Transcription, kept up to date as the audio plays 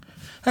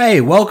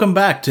Hey, welcome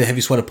back to Heavy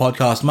Sweater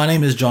Podcast. My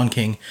name is John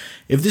King.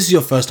 If this is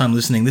your first time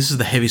listening, this is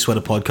the Heavy Sweater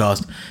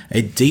Podcast,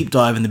 a deep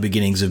dive in the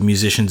beginnings of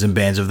musicians and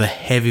bands of the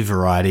heavy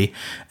variety.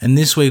 And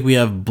this week we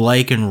have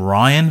Blake and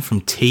Ryan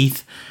from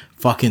Teeth.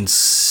 Fucking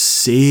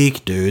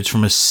sick dudes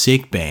from a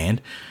sick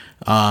band.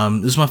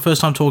 This is my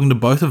first time talking to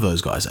both of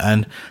those guys,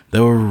 and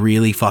they were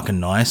really fucking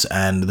nice,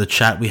 and the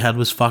chat we had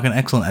was fucking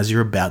excellent, as you're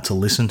about to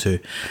listen to.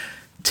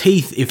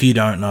 Teeth, if you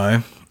don't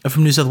know, are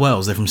from New South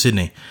Wales. They're from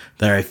Sydney.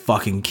 They're a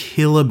fucking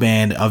killer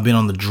band. I've been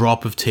on the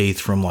drop of Teeth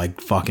from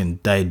like fucking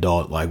day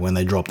dot. Like when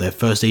they dropped their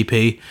first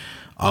EP,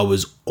 I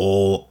was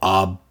all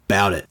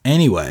about it.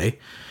 Anyway,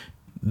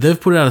 they've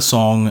put out a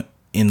song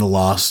in the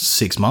last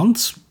 6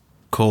 months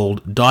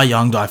called Die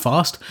Young, Die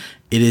Fast.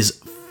 It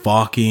is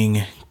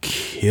fucking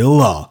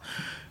killer.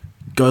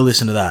 Go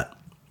listen to that.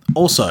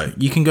 Also,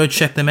 you can go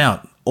check them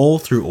out all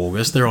through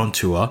August. They're on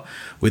tour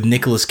with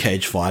Nicolas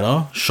Cage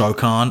Fighter,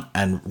 Shokan,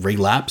 and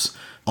Relapse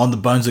on the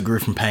Bones That Grew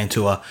From Pain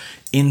tour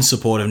in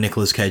support of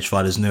Nicolas Cage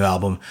Fighter's new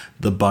album,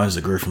 The Bones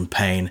That Grew From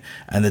Pain.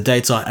 And the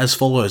dates are as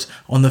follows.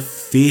 On the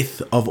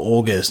 5th of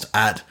August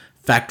at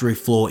Factory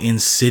Floor in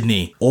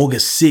Sydney,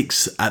 August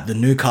 6th at the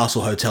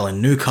Newcastle Hotel in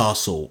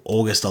Newcastle,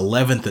 August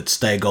 11th at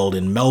Stay Gold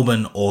in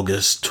Melbourne,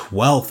 August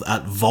 12th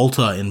at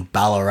Volta in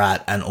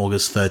Ballarat, and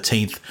August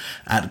 13th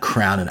at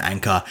Crown and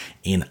Anchor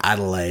in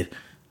Adelaide.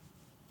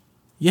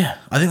 Yeah,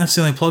 I think that's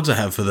the only plugs I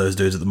have for those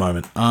dudes at the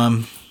moment.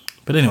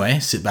 But anyway,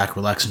 sit back,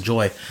 relax,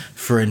 enjoy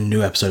for a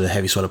new episode of the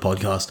Heavy Sweater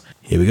Podcast.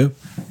 Here we go.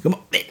 Come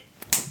on.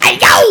 Hey,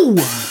 yo!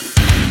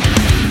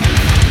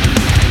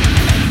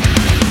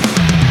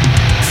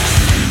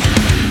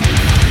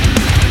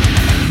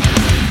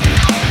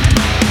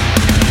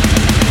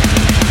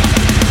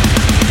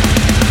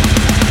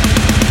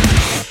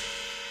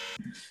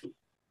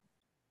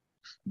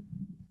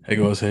 Hey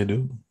guys, how you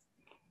doing?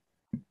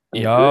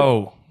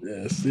 Yo.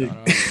 Yeah, sick.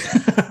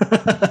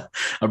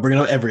 I bring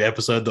it up every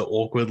episode, the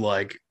awkward,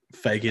 like,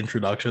 fake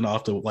introduction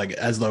after, like,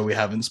 as though we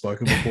haven't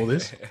spoken before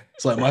this.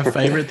 It's like my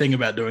favorite thing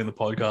about doing the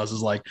podcast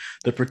is like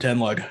the pretend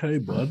like, hey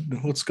bud,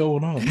 what's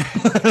going on?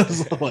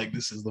 It's like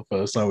this is the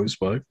first time we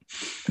spoke.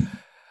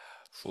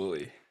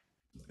 Fully.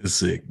 It's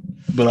sick.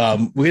 But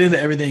we get into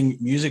everything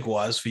music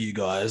wise for you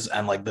guys,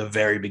 and like the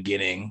very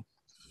beginning.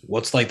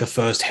 What's like the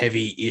first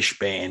heavy-ish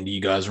band you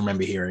guys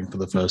remember hearing for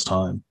the first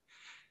time?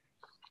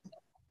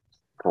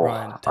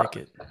 Ryan, take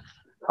it.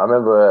 I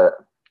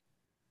remember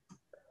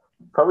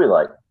probably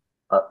like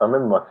I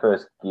remember my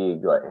first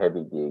gig, like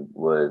heavy gig,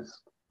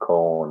 was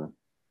Korn,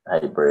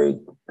 Hatebreed,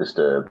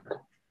 Disturbed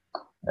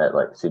at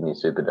like Sydney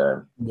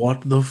Superdome.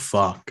 What the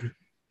fuck?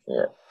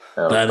 Yeah,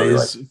 that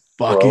is like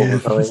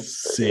fucking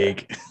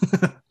sick.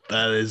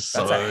 That is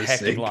so That's a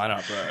hectic sick.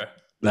 lineup, bro.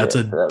 That's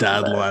Yeah, a that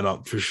dad was bad.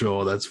 lineup for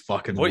sure. That's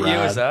fucking What rad.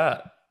 year was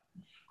that?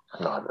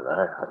 No, I don't know.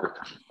 I just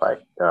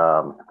like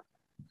how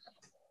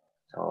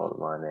old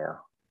am I now?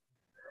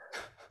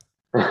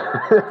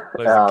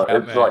 Cat,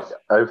 It's like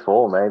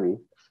 04 maybe.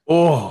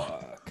 Oh,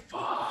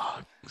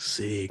 fuck,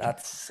 sick.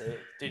 That's sick.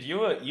 Dude, you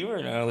were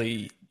an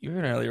early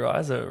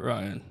riser,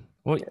 Ryan.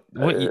 What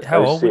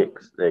how old?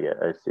 06. There you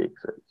go, 06.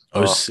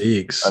 Oh,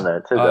 06. I know,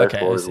 it says Oh, okay,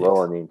 04 as 06. well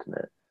on the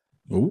internet.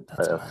 Ooh.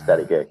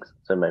 Static X,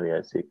 so maybe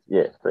 06.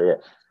 Yeah, so yeah.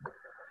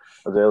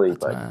 I was early,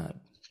 That's like mad.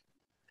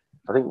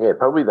 I think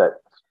probably that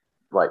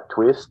like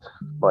Twist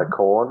by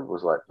Korn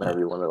was like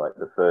maybe one of like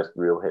the first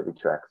real heavy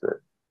tracks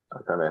that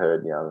I kind of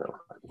heard young.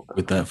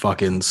 With that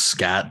fucking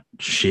scat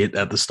shit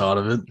at the start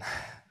of it.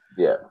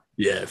 Yeah.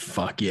 Yeah,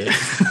 fuck yeah.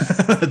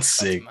 That's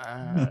sick.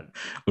 Mad.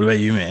 What about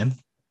you, man?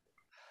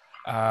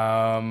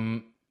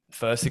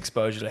 First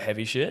exposure to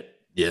heavy shit.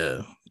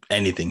 Yeah,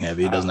 anything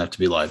heavy. It doesn't have to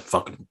be like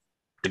fucking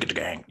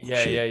gang.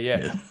 Yeah.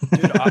 shit.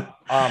 Dude,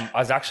 I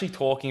was actually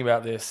talking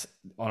about this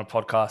on a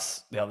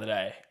podcast the other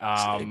day.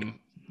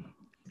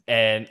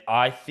 And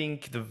I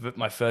think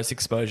my first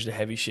exposure to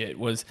heavy shit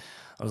was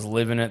I was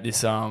living at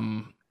this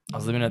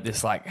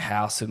like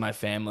house with my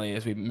family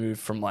as we moved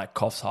from like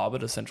Coffs Harbour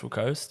to Central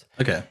Coast.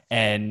 Okay.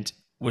 And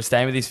we're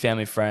staying with these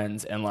family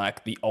friends, and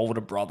like the older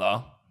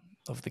brother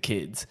of the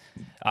kids,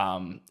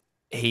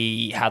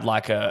 he had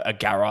like a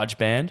garage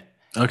band.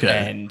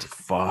 Okay. And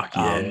fuck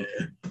yeah.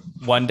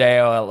 One day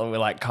we're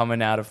like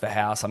coming out of the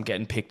house. I'm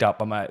getting picked up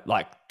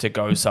by to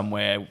go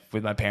somewhere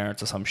with my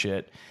parents or some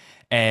shit.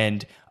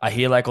 And I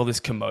hear like all this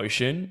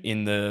commotion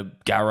in the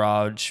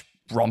garage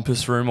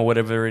rumpus room or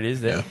whatever it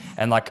is there. Yeah.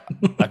 And like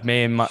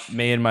me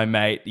and my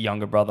mate,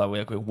 younger brother,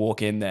 we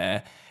walk in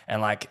there,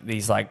 and like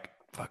these like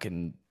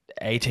fucking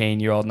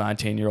 18-year-old,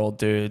 19-year-old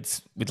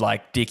dudes with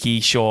like Dickie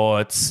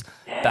shorts,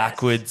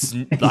 backwards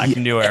like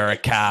New Era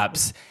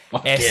caps,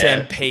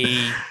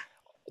 SMP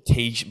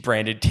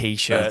branded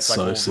t-shirts, That's like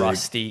so all sick.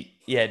 Rusty.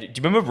 Yeah, do you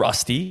remember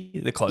Rusty,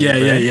 the clothing Yeah,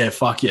 brand? yeah.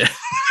 Fuck yeah.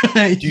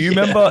 Do you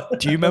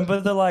remember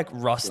the like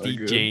Rusty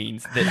good.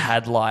 jeans that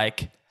had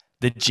like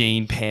the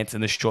jean pants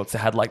and the shorts that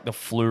had like the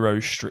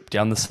fluoro strip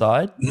down the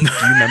side? Do you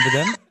remember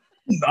them?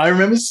 I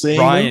remember seeing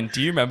Ryan,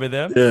 do you remember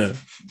them? them.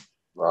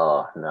 Yeah.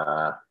 Oh,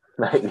 nah.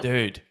 Maybe.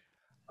 Dude,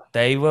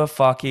 They were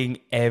fucking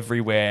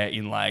everywhere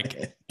in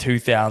like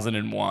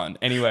 2001.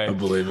 Anyway, I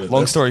believe it.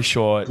 long That's story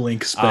short,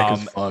 blink speck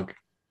as fuck.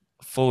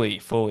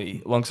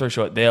 fully. Long story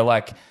short, they're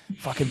like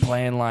fucking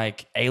playing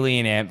like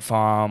Alien Ant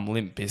Farm,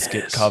 Limp Bizkit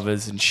Yes.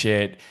 covers and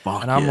shit.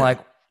 Fuck And I'm yeah. like,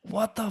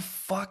 what the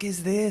fuck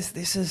is this?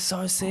 This is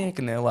so sick.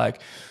 And they're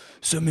like,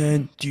 so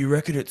man, do you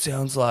reckon it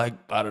sounds like,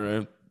 I don't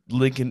know,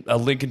 Lincoln,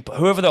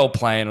 whoever they were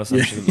playing or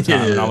some shit at the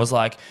time. And I was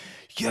like,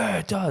 yeah,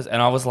 it does.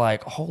 And I was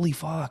like, holy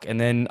fuck. And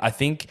then I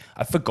think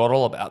I forgot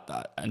all about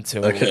that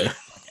until like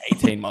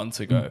 18 months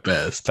ago.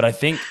 Best. But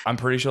I'm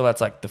pretty sure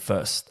that's like the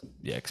first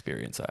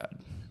experience I had.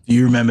 Do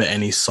you remember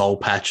any soul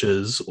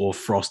patches or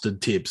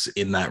frosted tips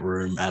in that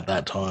room at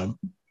that time?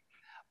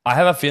 I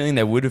have a feeling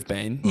there would have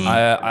been.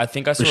 I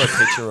think I saw a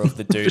picture of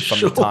the dude from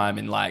the time,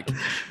 and like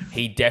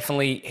he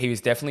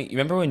was definitely. You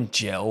remember when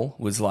gel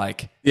was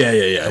like Yeah.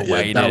 the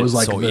way That to was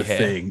like sort the your hair?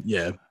 thing.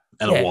 Yeah.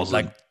 And it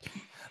wasn't.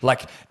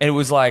 Like and it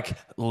was like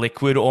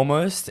liquid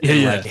almost,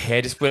 and Yeah. like your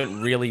hair just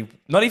went really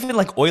not even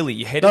like oily.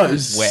 Your hair No, it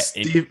just was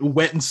wet. stiff,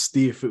 wet and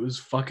stiff. It was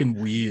fucking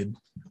weird.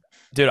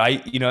 Dude,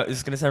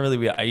 it's gonna sound really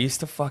weird. I used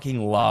to fucking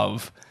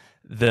love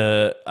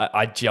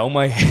I gel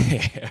my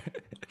hair.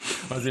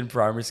 I was in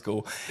primary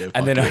school,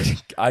 and then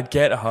I'd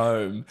get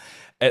home,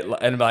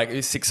 and like it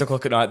was 6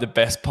 o'clock at night. The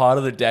best part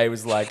of the day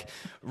was like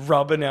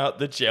rubbing out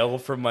the gel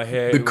from my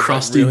hair. The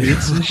crusty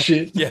bits and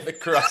shit. Yeah, the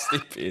crusty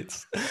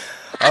bits.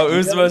 Oh, it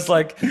was the most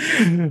like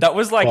that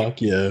was like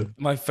Fuck yeah.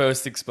 my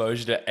first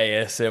exposure to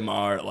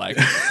ASMR at like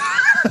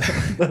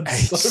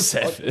That's age so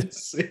 7. fucking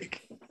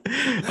sick.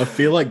 I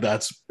feel like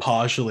that's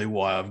partially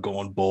why I've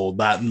gone bald.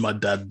 That and my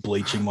dad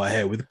bleaching my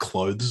hair with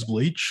clothes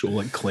bleach or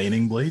like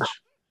cleaning bleach.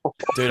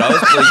 Dude, I was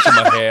bleaching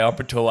my hair up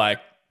until like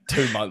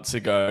 2 months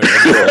ago.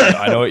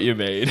 I know what you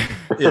mean.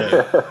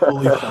 Yeah,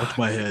 fully fucked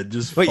my head.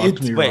 Just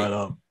fucked me right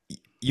up.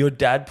 Your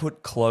dad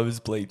put clothes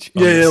bleach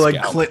on Yeah, your like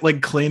scalp.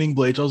 like cleaning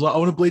bleach. I was like, I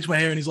want to bleach my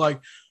hair, and he's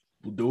like,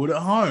 we'll do it at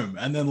home.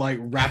 And then like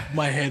wrapped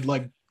my head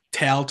like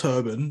towel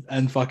turban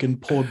and fucking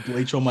poured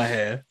bleach on my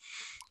hair.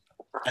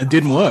 It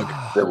didn't work.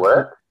 Did it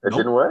work? It Nope.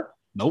 didn't work?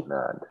 Nope. No,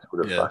 it just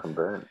would have Yeah. fucking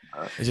burned.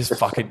 It just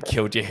fucking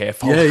killed your hair Yeah,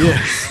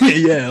 follicles.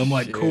 yeah. I'm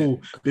like, Shit.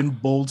 cool. Been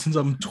bald since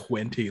I'm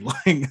 20.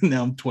 Like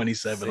now I'm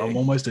 27. I'm Sick.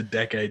 almost a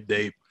decade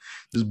deep.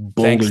 Just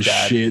bald Thanks, as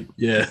Dad. shit.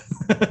 Yeah.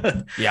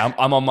 Yeah,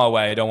 I'm on my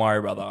way. Don't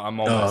worry, brother. I'm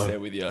almost Oh, there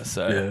with you.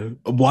 So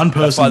Yeah. One that's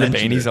person why the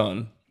mentioned beanie's it.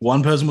 on.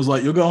 One person was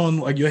like, you're going,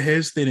 like your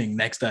hair's thinning.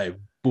 Next day,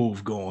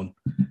 boof, gone.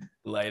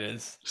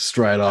 Laters.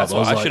 Straight up. That's I what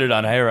was I like, should have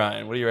done. Hey,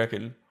 Ryan, what do you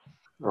reckon?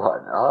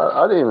 Right.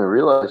 I didn't even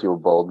realize you were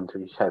bald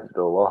until you shaved it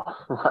all off.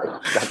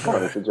 Like that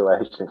kind of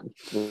situation.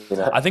 You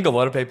know? I think a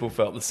lot of people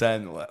felt the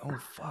same. They're like, oh,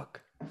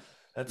 fuck.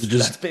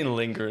 That's been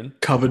lingering.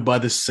 covered by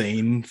the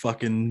scene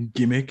fucking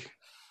gimmick.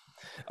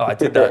 Oh, I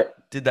did that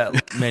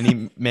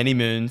many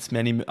moons.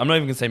 I'm not even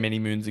going to say many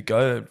moons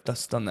ago. I've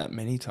just done that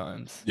many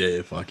times.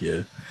 Yeah, fuck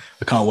yeah.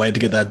 I can't wait to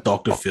get that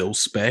Dr. Phil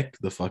spec,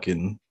 the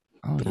fucking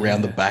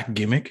round the back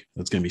gimmick.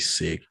 That's going to be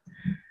sick.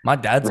 My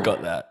dad's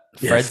got that.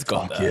 Fred's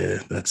got fuck that. Yeah,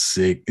 that's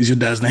sick. Is your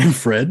dad's name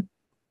Fred?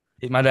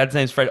 My dad's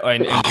name's Fred. Oh,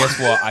 and guess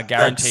what? I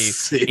guarantee you, That's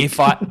sick.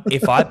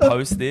 if I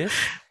post this,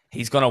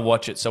 he's gonna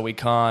watch it. So we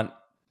got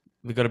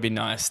to be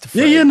nice to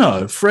Fred. Yeah,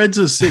 no. Fred's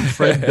a sick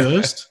Fred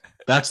Durst.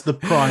 That's the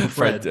prime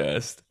Fred Fred.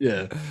 Durst.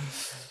 Yeah.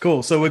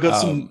 Cool. So we've got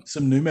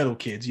some new metal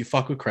kids. You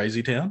fuck with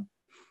Crazy Town?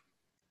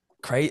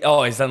 Crazy.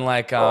 Oh, is that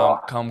like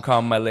Come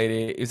My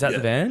Lady? Is that the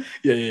band?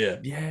 Yeah.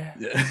 Yeah.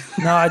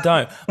 No, I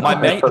don't. My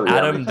mate Probably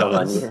Adam the only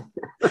one does. you-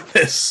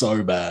 They're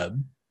so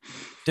bad.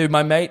 Dude,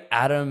 my mate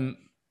Adam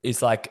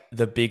is like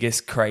the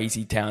biggest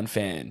Crazy Town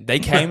fan. They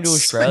came to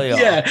Australia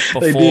they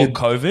before did.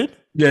 COVID.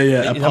 Yeah.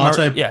 Is that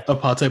Apartheid, yeah.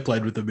 Apartheid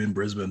played with them in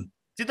Brisbane.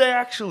 Did they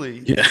actually?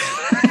 Yeah.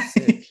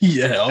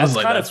 Yeah. I was That's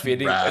like, kind that's of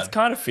fitting. rad. It's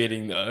kind of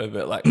fitting though,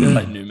 but like they're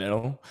like new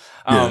metal.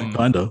 Yeah,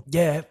 kind of.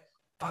 Yeah,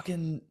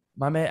 fucking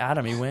my mate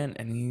Adam, he went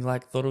and he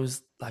like thought it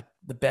was like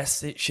the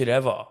best shit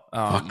ever.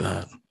 Fuck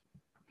that.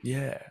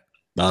 Yeah.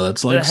 No,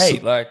 that's But like hey,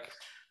 like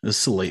the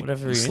sleep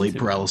whatever you're sleep into.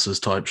 paralysis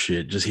type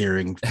shit. Just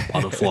hearing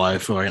Butterfly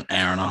for an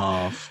hour and a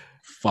half.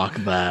 Fuck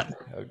that.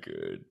 how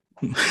good.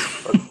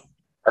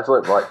 That's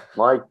like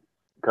my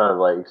kind of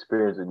like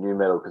experience with new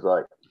metal because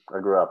like I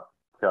grew up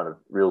kind of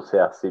real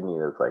South Sydney.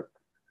 There's like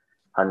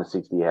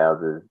 160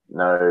 houses,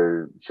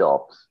 no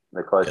shops.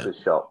 The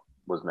closest shop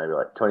was maybe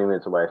like 20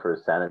 minutes away for a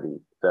Sanity.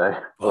 So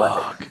like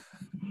Fuck.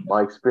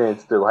 my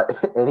experience to like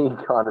any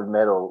kind of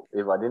metal,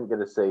 if I didn't get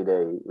a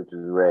CD, which is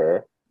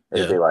rare,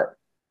 it'd Yeah. be like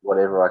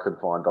whatever I could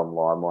find on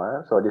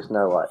LimeWire. So I just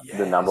know like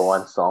the number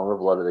one song of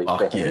a lot of these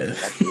Fuck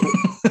bands.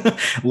 yeah.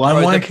 Bro,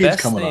 LimeWire the keeps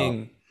best coming up.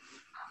 thing.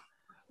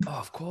 Oh,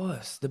 of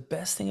course. The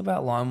best thing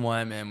about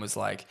LimeWire, man, was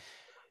like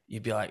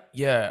you'd be like,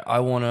 yeah, I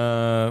want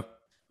to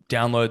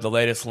download the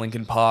latest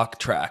Linkin Park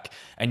track,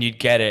 and you'd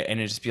get it, and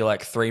it'd just be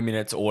like 3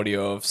 minutes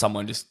audio of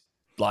someone just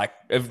like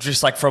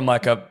just like from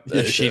like a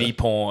Yeah. shitty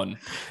porn,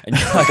 and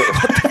you're like,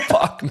 what the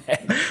fuck,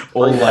 man?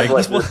 Or Well, you like, have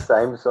like the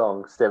same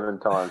song 7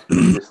 times, but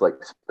it's just like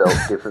spelled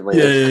differently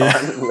each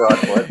time. And you're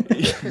like,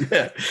 what?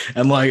 yeah.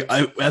 And like,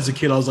 as a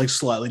kid, I was like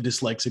slightly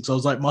dyslexic, so I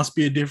was like, must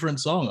be a different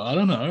song. I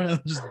don't know.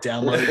 And just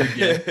download it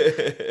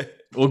again,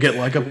 or get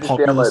like a You just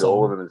popular download all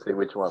song. of them and see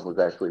which one was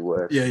actually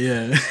worse. Yeah,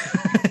 yeah,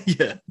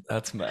 yeah.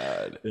 That's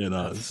mad. Yeah,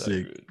 no, That's it's so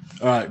sick. good.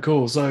 All right,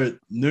 cool. So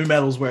new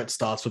metal's where it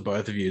starts for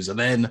both of you, and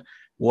then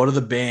what are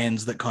the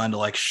bands that kind of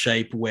like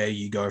shape where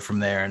you go from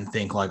there and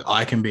think like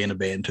I can be in a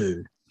band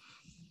too?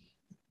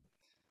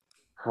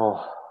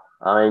 Oh,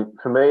 I mean,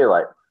 for me,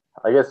 like,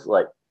 I guess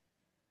like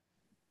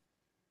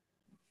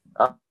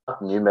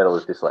new metal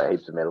was just like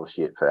heaps of metal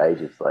shit for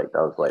ages. Like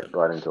I was like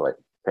right into like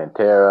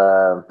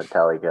Pantera,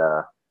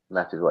 Metallica,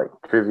 massive like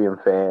Trivium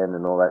fan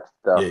and all that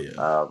stuff.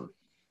 Yeah.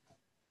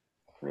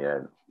 You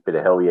know, bit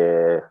of Hell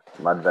Yeah,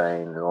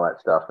 Mudvayne and all that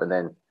stuff, and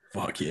then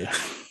Fuck yeah,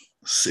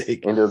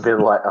 sick. into a bit of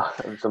like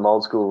some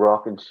old school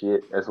rock and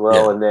shit as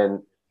well. Yeah. And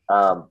then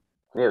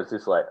it was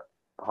just like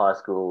high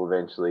school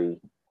eventually.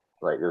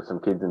 Like there were some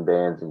kids in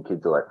bands and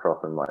kids are like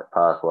propping like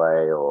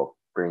Parkway or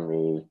Bring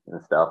Me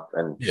and stuff.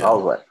 And Yeah. I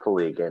was like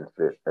fully against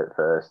it at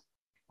first,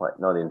 like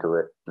not into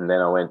it. And then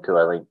I went to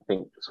I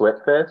think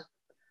Sweatfest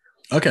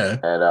Okay.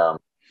 at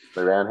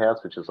the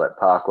Roundhouse, which was like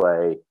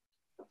Parkway,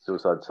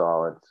 Suicide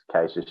Silence,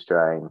 Acacia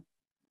Strain.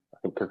 I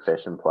think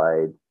Confession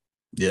played.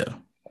 Yeah.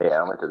 Yeah,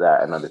 I went to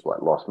that and I just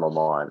like lost my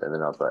mind. And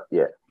then I was like,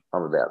 yeah,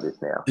 I'm about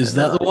this now. Is And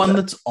then that the I one did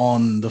that's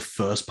on the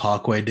first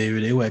Parkway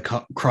DVD where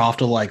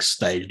Crafter like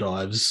stage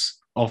dives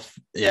off?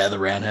 Yeah, the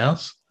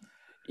Roundhouse.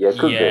 Yeah, it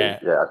could Yeah.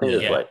 be. Yeah, I think it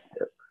was Yeah. like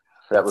that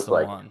That's was the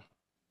like one.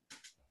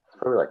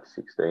 probably like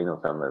 16 or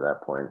something at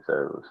that point. So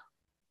it was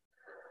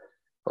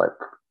like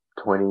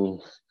 20.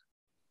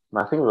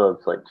 I think it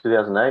was like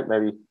 2008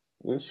 maybe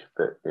ish.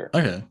 But yeah,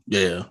 Okay.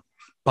 Yeah.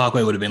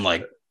 Parkway would have been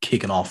like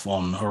kicking off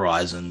on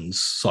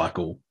Horizon's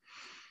cycle.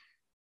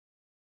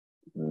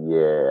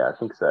 yeah, I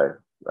think so.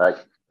 Like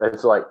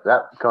it's like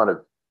that kind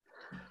of.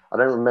 I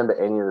don't remember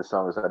any of the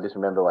songs. I just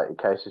remember like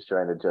Acacia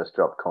Strain had just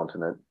dropped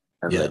Continent,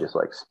 and Yeah. they just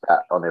like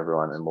spat on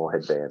everyone and more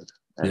headbands.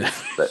 And Yeah.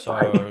 that, So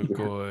like,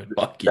 good.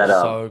 Fuck yeah.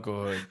 That, So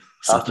good.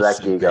 Such after a that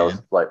sick gig, I was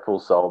band. like full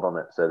sold on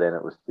it. So then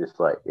it was just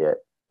like, yeah,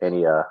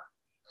 any Oi.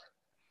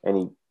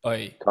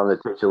 time the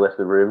teacher left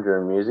the room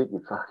during music,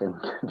 you fucking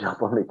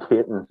jump on the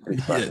kit and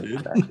just Yeah, fucking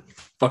dude. smash it.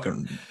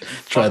 Fucking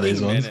try Fucking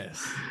these ones.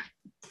 menace.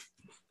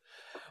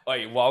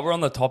 Wait, while we're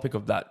on the topic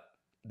of that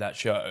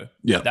show,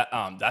 Yeah.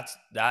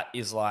 that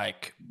is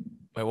like,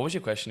 wait, what was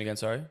your question again?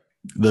 Sorry.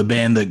 The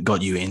band that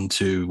got you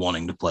into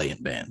wanting to play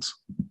in bands.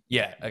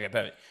 Yeah. Okay.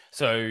 Perfect.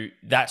 So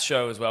that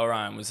show as well,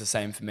 Ryan, was the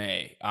same for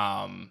me.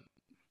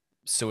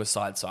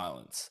 Suicide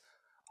Silence.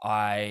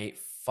 I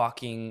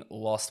fucking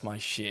lost my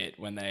shit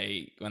when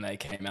they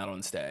came out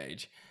on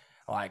stage.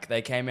 Like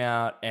they came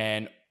out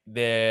and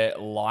their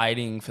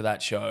lighting for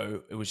that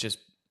show, it was just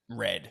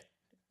red.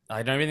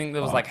 I don't even think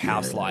there was like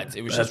house lights.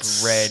 It was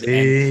just red.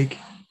 And Sick.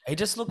 it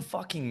just looked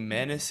fucking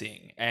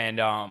menacing. And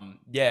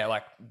yeah,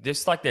 like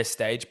just like their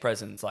stage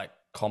presence like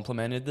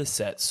complemented the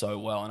set so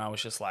well. And I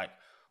was just like,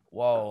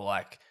 whoa,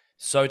 like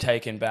so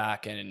taken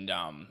back. And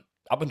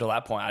up until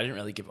that point, I didn't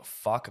really give a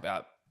fuck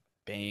about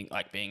being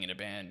in a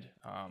band.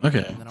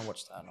 Okay. And then I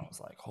watched that and I was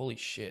like, holy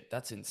shit,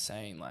 that's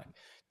insane. Like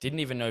didn't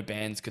even know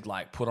bands could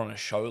like put on a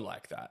show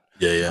like that.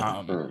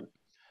 Yeah.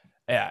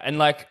 Yeah. And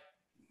like,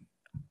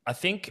 I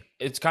think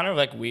it's kind of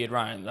like weird,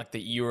 Ryan, like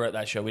that you were at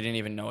that show. We didn't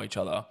even know each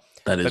other.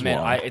 That is But man,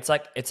 wild. it's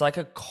like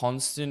a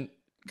constant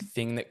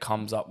thing that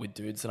comes up with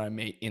dudes that I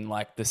meet in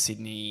like the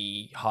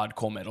Sydney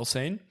hardcore metal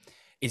scene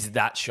is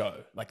that show.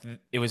 Like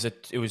it was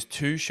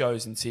 2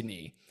 shows in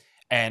Sydney,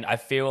 and I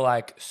feel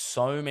like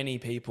so many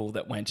people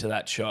that went to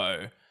that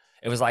show,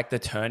 it was like the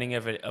turning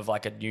of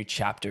like a new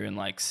chapter in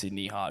like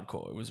Sydney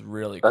hardcore. It was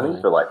really I cool.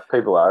 think for like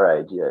people our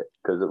age, yeah,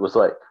 because it was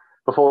like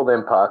before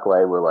then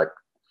Parkway were like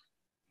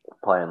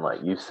playing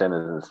like youth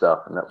centers and stuff,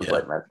 and that was Yeah.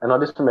 like, man. And I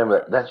just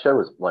remember that show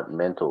was like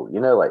mental. You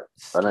know, like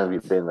I don't know if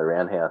you've been in the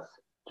Roundhouse,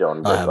 John,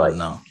 I but haven't, like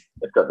no.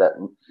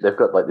 they've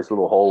got like this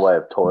little hallway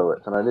of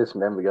toilets, and I just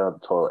remember going to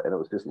the toilet, and it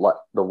was just like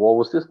the wall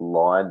was just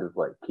lined with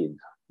like kids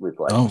with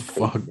like Oh, teeth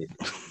fuck. missing,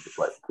 just,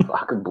 like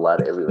fucking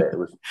blood everywhere. It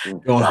was Going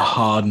insane.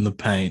 hard in the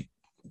paint.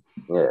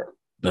 Yeah.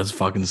 That's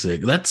fucking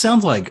sick. That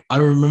sounds like, I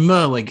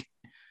remember like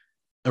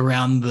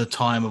around the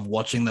time of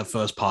watching the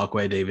first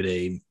Parkway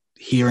DVD,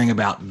 hearing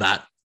about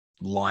that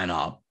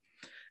lineup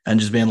and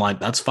just being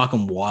like, that's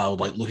fucking wild.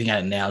 Like looking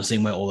at it now,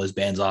 seeing where all those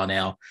bands are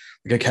now,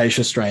 like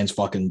Acacia Strain's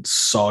fucking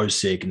so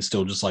sick and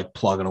still just like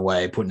plugging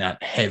away, putting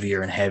out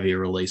heavier and heavier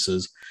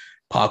releases.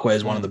 Parkway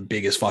is one of the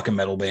biggest fucking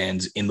metal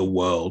bands in the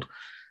world.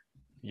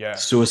 Yeah.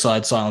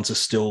 Suicide Silence is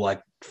still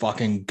like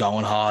fucking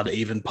going hard,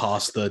 even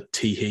past the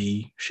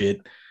Teehee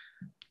shit.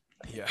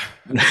 Yeah.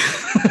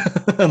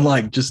 And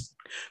like just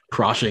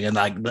crushing, and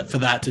like for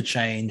that to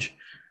change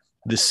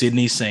the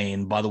Sydney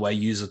scene by the way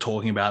yous are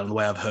talking about it and the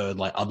way I've heard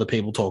like other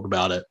people talk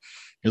about it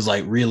is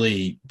like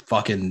really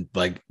fucking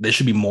like there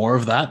should be more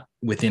of that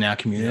within our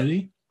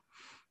community.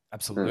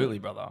 Absolutely,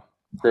 brother.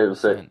 So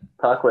 100%.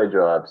 Parkway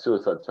Drive,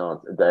 Suicide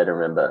Silence, A Day to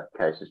Remember,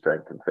 Case of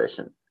Strength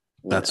Confession.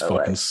 in That's LA.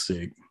 fucking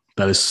sick.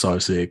 That is so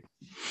sick.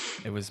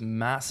 It was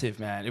massive,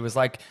 man. It was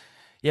like,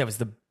 yeah, it was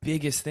the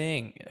biggest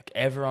thing. Like,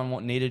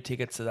 everyone needed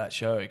tickets to that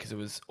show because it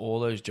was all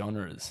those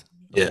genres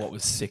of Yeah. what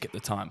was sick at the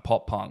time: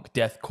 pop punk,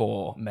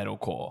 deathcore,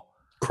 metalcore,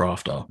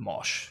 Crafter.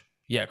 mosh.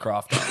 Yeah,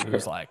 Crafter. It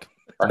was like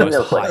I the think that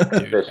most was like hyped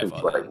dude Confessions,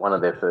 ever. like then. one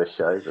of their first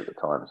shows at the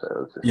time. So it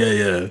was just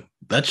Yeah.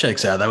 That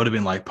checks out. That would have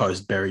been like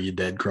post Bury Your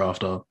Dead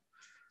Crafter.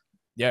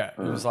 Yeah, it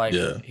was like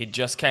Yeah. he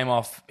just came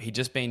off. He'd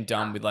just been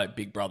done with like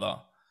Big Brother.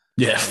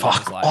 Yeah, And he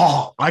fuck. was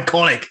like,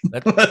 Iconic.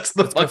 Let, That's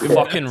the let's go fucking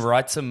fucking best.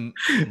 write some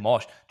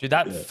mosh, dude.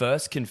 That Yeah.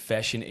 first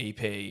Confession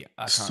EP,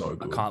 So I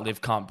good. can't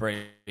live, can't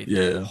breathe.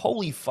 Yeah.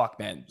 Holy fuck,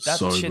 man, that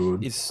So shit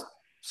good. is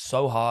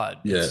so hard.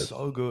 Yeah. It's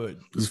so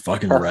good. It's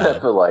fucking how's that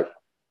rad. for like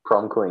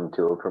prom queen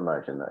tour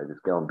promotion though.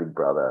 Just go on Big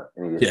Brother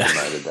and he just Yeah.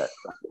 promoted that.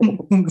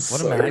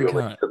 What a man Really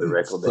cunt. to the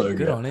record. So Good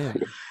good. on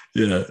him.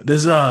 Yeah.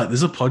 There's a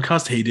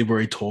podcast he did where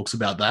he talks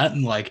about that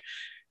and like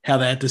how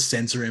they had to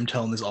censor him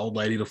telling this old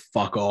lady to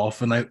fuck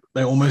off and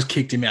they almost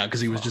kicked him out because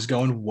he was just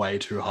going way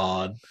too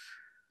hard.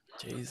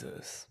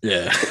 Jesus.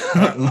 Yeah.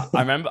 I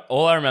remember.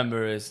 All I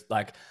remember is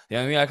like the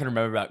only thing I can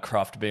remember about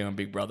Kraft being on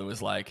Big Brother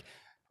was like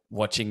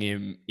watching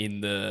him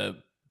in the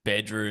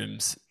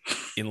bedrooms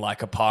in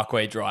like a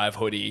Parkway Drive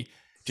hoodie,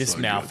 just So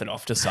good. mouthing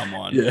off to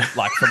someone, Yeah.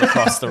 like from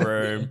across the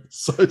room,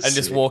 So and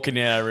just sick. walking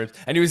out of rooms.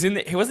 And he was in.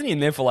 He wasn't in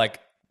there for like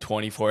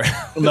 24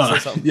 hours No, or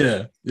something.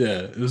 yeah,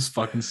 it was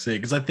fucking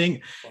sick. Because I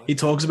think he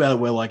talks about it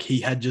where like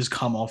he had just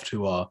come off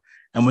tour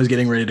and was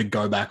getting ready to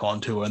go back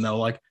on tour, and they were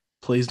like,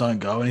 "Please don't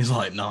go," and he's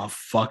like, "Nah,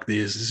 fuck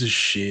this. This is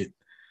shit."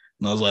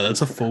 And I was like,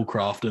 "That's a full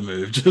crafter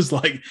move. Just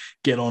like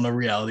get on a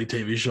reality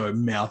TV show,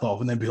 mouth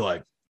off, and then be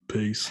like,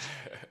 peace."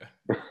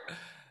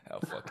 How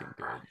fucking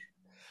good.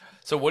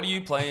 So, what are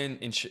you playing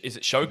in? Is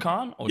it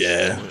Shokan or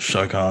Yeah,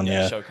 Shokan.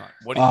 Yeah, Shokan.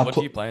 What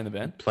do you play in the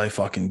band? play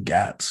fucking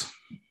gats.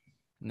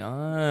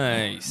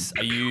 Nice.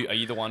 Are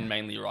you the one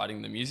mainly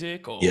writing the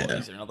music, or Yeah.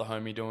 is there another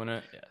homie doing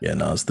it? Yeah. Yeah,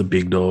 no, it's the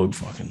big dog.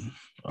 Fucking.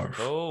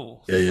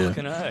 Cool. Yeah.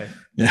 Fucking A.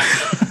 Yeah.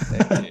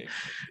 Hectic.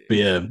 But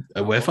yeah,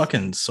 we're Awesome.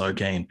 fucking so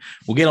keen.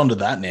 We'll get onto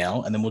that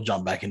now, and then we'll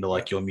jump back into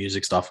like your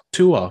music stuff.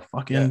 Tour,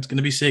 fucking, Yeah. it's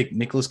gonna be sick.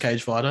 Nicolas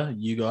Cage Fighter,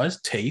 you guys,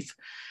 Teeth,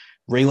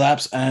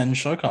 Relapse, and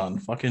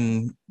Shokan,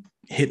 fucking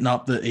hitting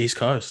up the East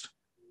Coast.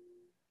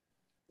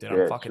 Dude, Yeah,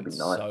 I'm it fucking should be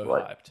nice, so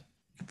like- hyped.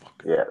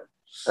 Yeah.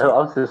 I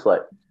was just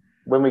like,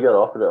 when we got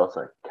offered it, I was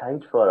like,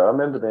 Cage Fighter. I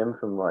remember them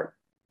from like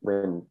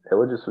when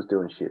Elogis was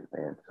doing shit,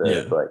 man. So Yeah.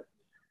 it's like,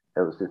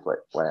 it was just like,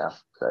 wow.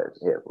 So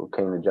yeah, we're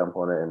keen to jump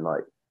on it. And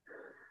like,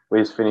 we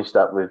just finished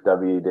up with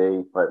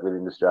WD, like with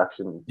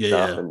Indestruction and Yeah,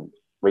 stuff. yeah. And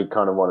we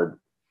kind of wanted,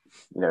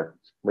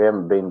 we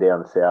haven't been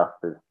down south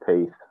with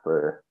Teeth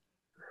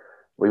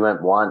we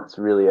went once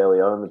really early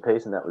on in the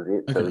piece and that was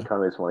it. So Okay. we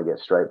kind of just want to get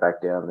straight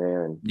back down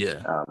there and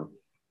Yeah,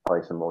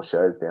 play some more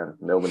shows down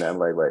Melbourne,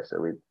 Adelaide way. So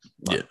we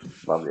Yeah.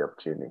 love the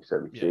opportunity. So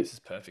we Yeah, this is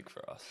perfect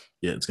for us.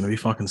 yeah, it's gonna be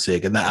fucking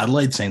sick. And the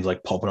Adelaide scene's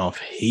like popping off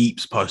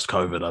heaps post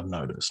COVID. I've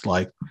noticed.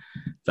 Like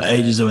for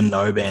ages there were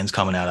no bands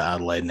coming out of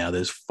Adelaide. Now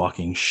there's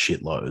fucking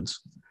shitloads.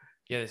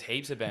 Yeah, there's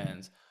heaps of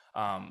bands.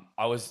 I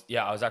was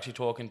actually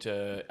talking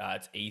to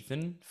it's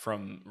Ethan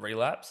from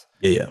Relapse.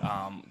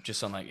 Yeah.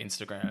 Just on like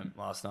Instagram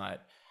last night,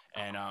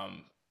 and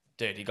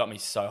dude, he got me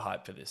so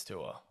hyped for this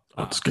tour.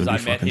 It's 'Cause gonna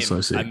be fucking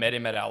so sick. I met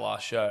him at our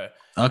last show.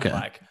 Okay.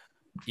 Like,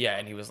 yeah,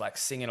 and he was like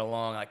singing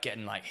along, like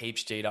getting like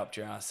heaps G'd up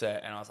during our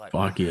set, and I was like,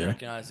 Fuck I yeah.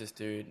 recognize this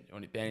dude.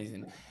 What band he's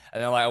in?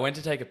 And then like I went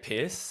to take a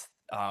piss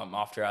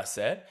after our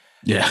set.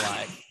 Yeah. And,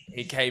 like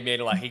he came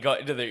in, like he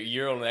got into the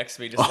urinal next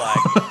to me, just like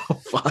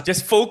Fuck.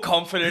 just full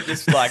confident,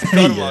 just like got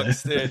Yeah.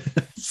 amongst it.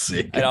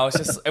 Sick. And I was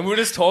just, and we were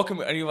just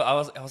talking, and I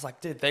was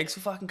like, dude, thanks for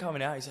fucking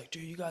coming out. He's like,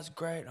 dude, you guys are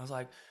great. And I was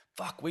like,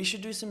 fuck, we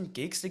should do some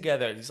gigs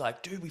together. And he's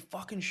like, dude, we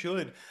fucking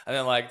should. And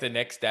then like the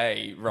next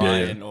day,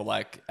 Ryan or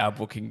like our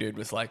booking dude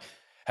was like,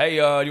 hey, do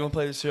you want to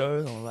play the show?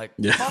 And I was like,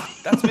 Yeah. fuck,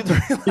 that's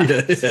with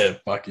Relapse. yeah,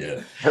 fuck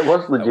yeah. It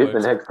was legit the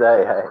works. next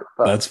day. Hey,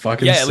 fuck. That's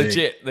fucking Yeah, sick.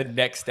 legit. The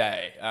next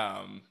day,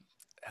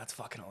 that's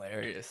fucking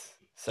hilarious.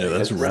 So Yeah,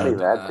 that's It's rad. really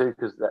mad too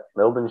because that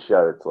Melbourne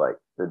show, it's like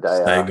the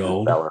day Stay after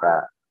gold.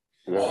 Ballarat.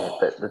 Yeah, Oh,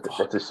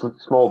 it's a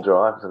small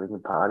drive, so we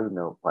can party.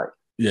 Like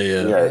Yeah.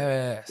 Yeah.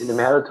 yes. in the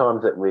amount of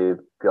times that we've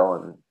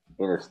gone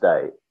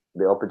interstate,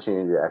 the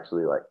opportunity to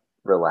actually like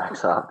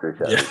relax after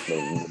each other Yeah. has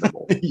been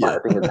minimal. Yeah. Like,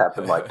 I think it's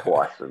happened like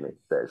twice for me.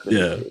 So it's gonna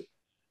be Yeah. sick.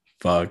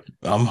 Fuck.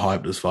 I'm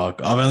hyped as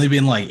fuck. I've only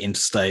been like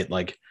interstate,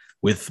 like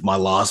with my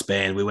last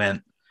band. We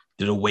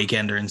did a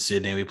weekender in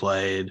Sydney. We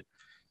played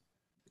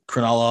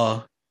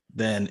Cronulla,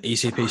 then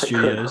ECP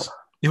Studios.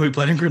 Yeah, we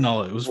played in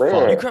Cronulla. It was Where?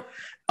 fun. You crap-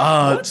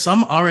 What?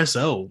 Some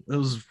RSL. It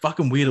was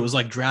fucking weird. It was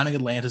like Drowning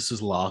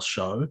Atlantis' last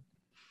show.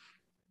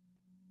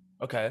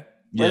 Okay.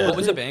 Yeah. What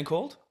was the band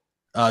called?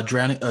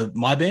 Drowning.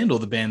 My band or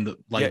the band that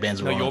like Yeah,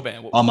 bands no, are on? your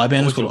band. Oh, my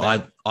band was what was your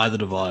called Either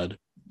Divide.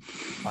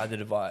 The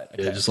Divide.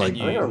 Yeah, Okay. just like-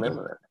 And I think I you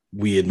remember that.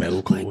 Weird played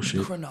metalcore in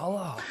shit.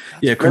 Cronulla.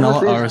 That's Yeah, When was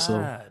Cronulla this? RSL.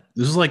 mad.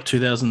 This was like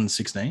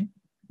 2016.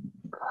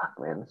 Fuck,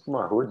 man, That's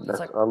my hood. That's That's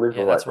like- I live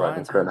yeah, like that's right in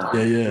Ryan's front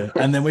hood. of.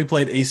 Yeah. And then we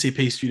played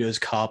ECP Studios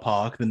car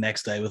park the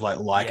next day with like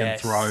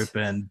Yes. Lycanthrope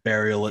and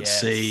Burial at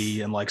Yes.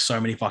 Sea and like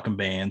so many fucking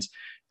bands.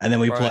 And then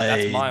we Bro, played.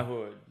 that's my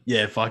hood.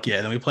 Yeah, fuck yeah.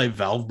 And then we played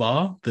Valve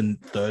Bar the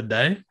third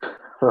day.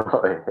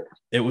 Oh, yeah.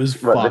 It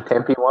was What, fuck. the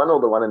Tempe one or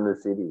the one in the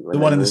city? The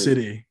one in the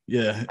city.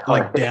 Yeah. Oh,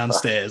 Like yeah.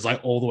 downstairs,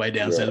 like all the way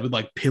downstairs Yeah. with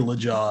like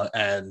Pillager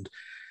and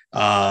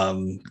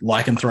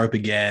Lycanthrope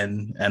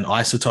again and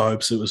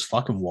Isotopes. It was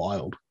fucking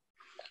wild.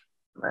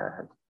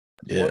 Man.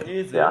 Yeah. What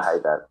is this? Yeah, I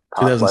hate that.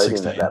 Park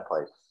 2016. Loading, that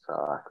place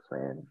sucks,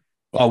 man.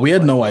 Oh, we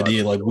had no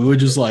idea. Like we were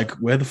just like,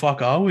 where the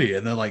fuck are we?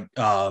 And they're like,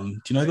 do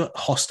you know the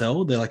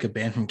Hostel? They're like a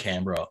band from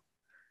Canberra.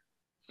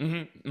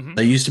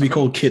 They used to be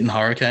called Kitten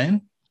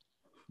Hurricane.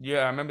 Yeah,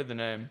 I remember the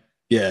name.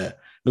 Yeah. It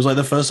was like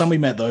the first time we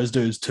met those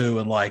dudes too,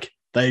 and like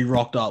they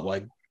rocked up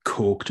like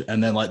cooked,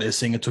 and then like their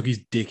singer took his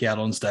dick out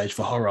on stage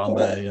for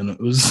Harambe, and it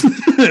was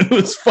it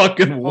was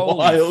fucking Holy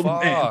wild,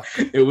 man.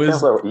 fuck. It was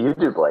Sounds like what you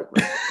do, Blake.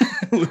 Man.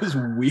 it was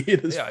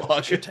weird as Yeah, I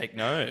fuck. should take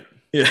note.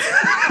 Yeah.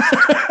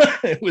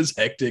 It was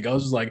hectic. I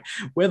was just like,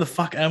 where the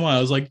fuck am I?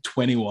 I was like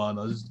 21.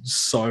 I was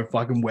so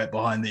fucking wet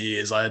behind the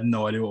ears. I had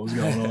no idea what was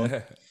going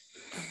on.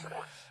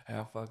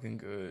 How fucking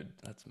good.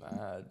 That's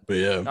mad. But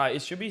yeah. No,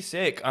 it should be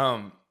sick.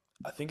 I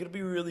think it'll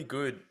be really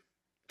good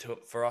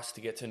for us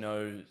to get to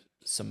know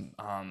some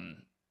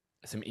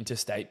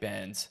interstate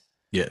bands.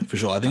 Yeah, for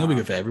sure. I think it'll be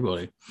good for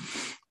everybody.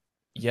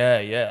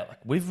 Yeah.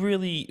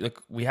 Like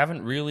we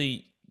haven't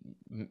really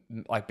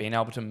like been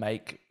able to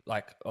make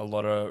like a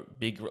lot of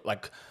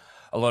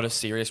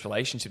serious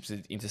relationships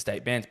with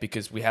interstate bands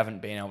because we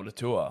haven't been able to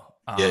tour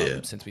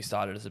since we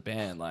started as a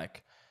band.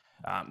 Like,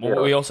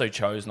 we also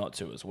chose not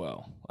to as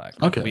well.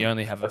 Like, Okay. we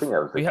only have. I think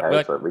that was the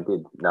case. Like, we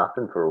did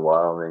nothing for a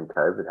while, and then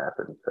COVID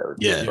happened. So it was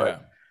just like,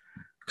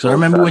 Because I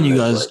remember when you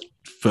guys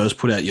first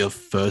put out your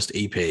first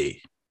EP,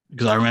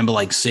 because I remember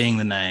like seeing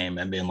the name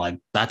and being like,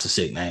 that's a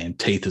sick name.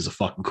 Teeth is a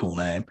fucking cool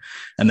name.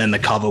 And then the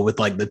cover with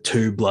like the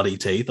two bloody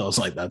teeth, I was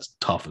like, that's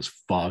tough as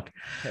fuck.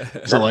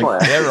 So like,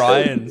 they're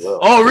Ryan's.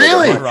 Oh,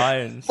 really? They're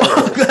Ryan's.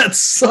 Fuck, that's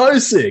so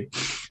sick.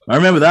 I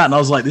remember that. And I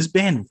was like, this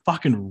band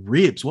fucking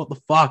rips. What the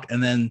fuck?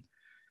 And then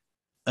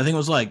I think it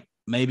was like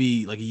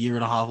maybe like a year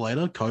and a half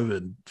later,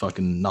 COVID,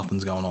 fucking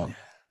nothing's going on.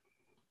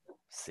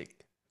 Sick.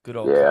 Good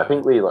old I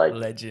think we like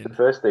legend. the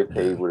first EP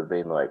would have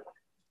been like,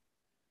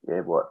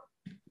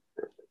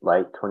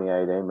 late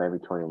 2018, maybe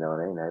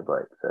 2019,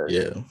 Blake? So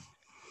Yeah.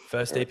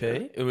 First EP.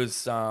 It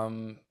was we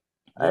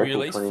April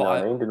released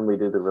 2019. Didn't we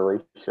do the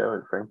release show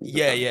at Frankie's?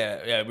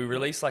 Yeah. We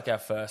released like our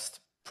first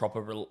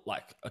proper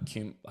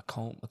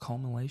a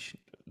culmination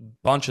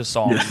bunch of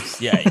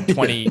songs. Yeah, in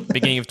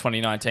beginning of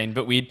 2019.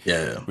 But we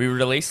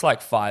released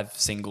like 5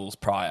 singles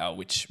prior,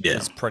 which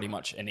was pretty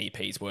much an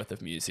EP's worth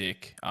of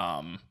music.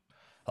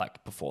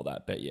 Like before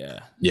that, but yeah.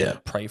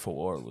 Pray for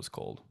War it was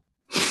called.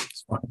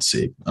 It's fucking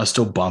sick. I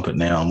still bump it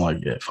now. I'm like,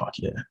 yeah, fuck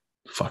yeah.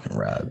 Fucking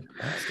rad.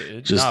 Thanks,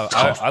 dude. Just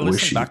I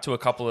listened back to a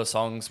couple of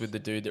songs with the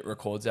dude that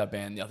records our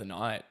band the other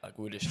night. Like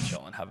we were just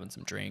chilling, having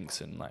some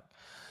drinks and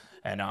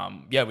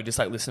we just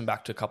like listened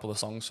back to a couple of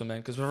songs from then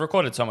because we've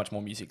recorded so much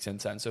more music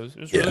since then. So it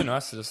was really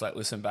nice to just like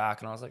listen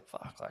back and I was like,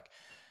 fuck, like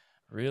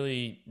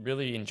really,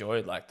 really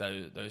enjoyed like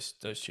those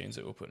tunes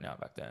that we were putting out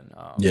back then.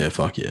 Yeah,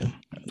 fuck yeah.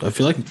 I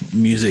feel like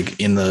music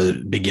in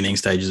the beginning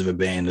stages of a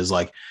band is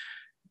like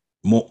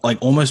more like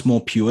almost more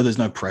pure. There's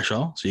no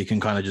pressure, so you can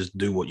kind of just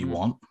do what you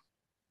want.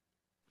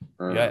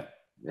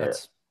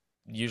 That's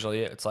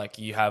usually it. It's like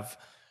you have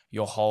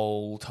your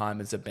whole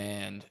time as a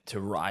band to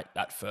write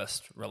that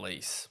first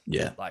release.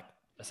 Yeah, like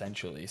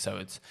essentially. So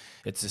it's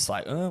just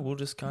like, we'll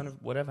just kind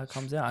of whatever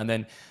comes out, and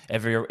then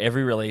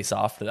every release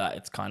after that,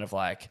 it's kind of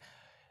like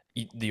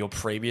your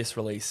previous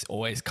release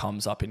always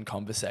comes up in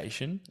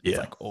conversation. It's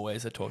like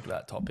always a talked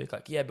about topic.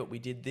 Like, yeah, but we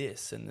did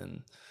this, and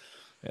then.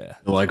 Yeah,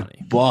 like,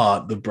 funny.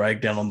 But the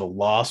breakdown on the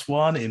last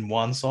one in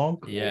one song.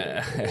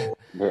 Yeah.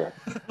 So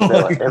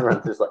like,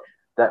 everyone's just like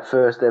that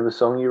first ever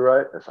song you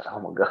wrote. It's like, oh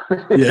my god.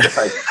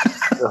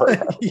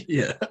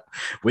 Yeah.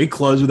 We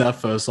close with our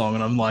first song,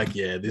 and I'm like,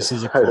 yeah, this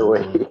is a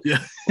cool. Yeah,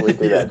 we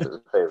did that to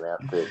the fair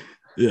amount too.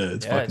 Yeah,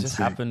 it's fucking it just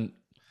sick. happened.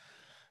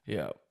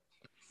 Yeah,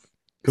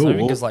 cool. So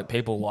because like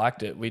people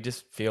liked it, we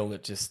just feel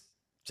it just.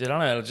 I don't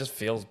know. It just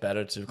feels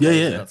better to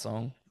close that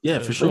song. Yeah,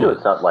 for sure. We do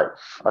it something like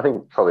I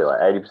think probably like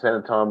 80%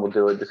 of the time we'll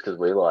do it just because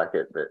we like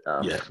it. But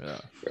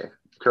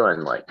try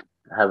and like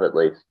have at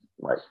least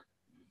like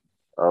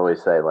I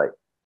always say like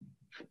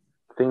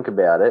think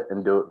about it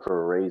and do it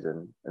for a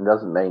reason. And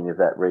doesn't mean if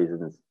that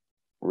reason's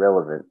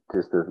relevant,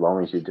 just as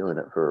long as you're doing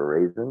it for a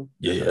reason.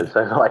 Yeah.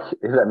 So like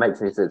if that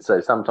makes any sense. So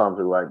sometimes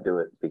we won't do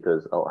it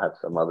because I'll have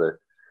some other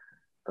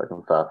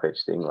fucking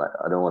far-fetched thing. Like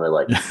I don't want to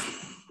like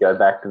go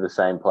back to the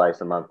same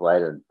place a month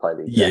later and play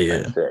the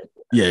exact same set.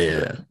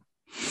 Yeah.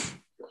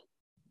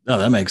 No,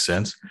 that makes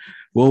sense.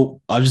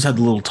 Well, I've just had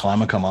the little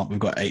timer come up. We've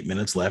got 8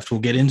 minutes left. We'll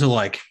get into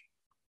like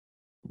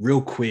real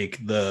quick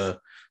the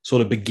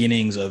sort of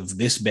beginnings of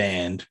this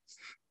band,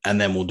 and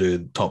then we'll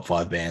do top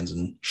 5 bands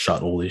and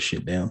shut all this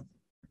shit down.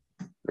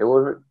 Yeah,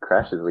 well, if it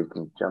crashes, we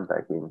can jump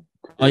back in.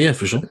 Oh, yeah,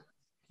 for sure.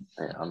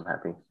 Yeah, I'm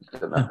happy.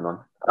 Got nothing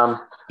on.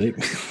 Sick.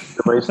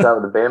 When you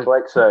start with the band,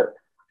 Blake, so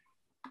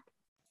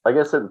I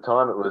guess at the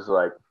time it was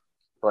like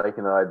Blake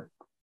and I,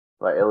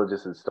 like Ella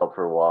just had stopped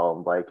for a while,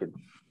 and Blake had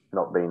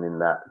not been in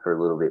that for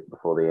a little bit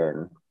before the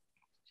end.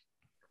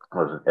 I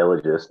was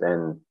Ella just,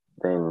 and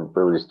then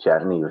we were just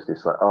chatting. He was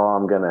just like, "Oh,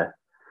 I'm gonna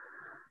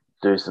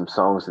do some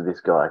songs with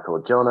this guy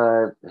called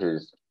Jono,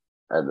 who's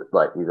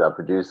like he's our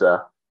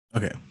producer."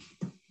 Okay.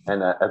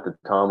 And at the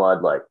time,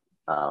 I'd like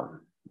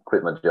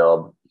quit my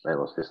job and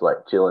was just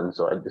like chilling.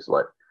 So I was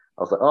like,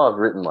 "Oh, I've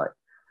written like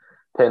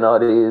 10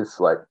 ideas.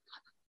 Like,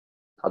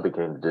 I'd be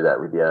keen to do that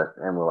with you."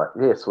 And we're like,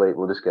 "Yeah, sweet.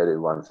 We'll just go do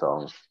one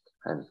song."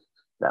 And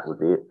that was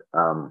it.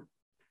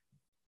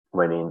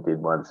 Went in, did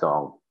one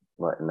song,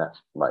 like, and that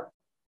like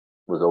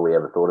was all we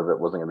ever thought of. It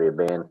wasn't gonna be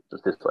a band. It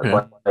was just like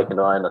Blake and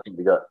I think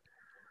we got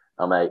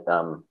our mate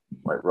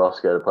like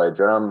Roscoe to play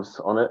drums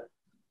on it,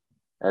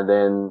 and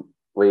then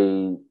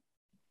the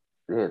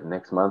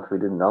next month we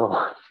did another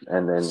one,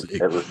 and then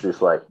Sick. it was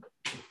just like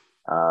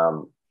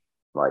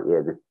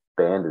this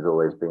band has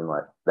always been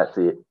like that's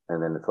it,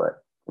 and then it's like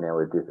now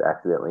we've just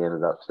accidentally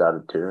ended up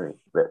started touring,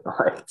 but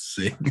like That's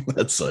sick.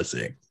 That's so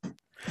sick.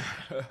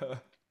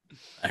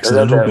 that's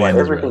Accidental like, bands,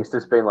 everything's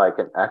just been like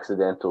an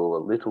accidental,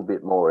 a little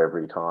bit more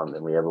every time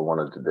than we ever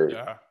wanted to do.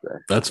 Yeah. So,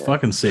 That's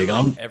fucking sick.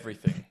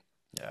 Everything.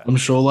 Yeah. I'm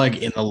sure,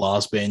 like in the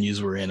last band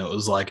you were in, it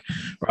was like,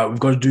 right, we've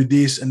got to do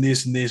this and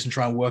this and this and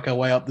try and work our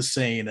way up the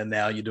scene. And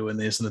now you're doing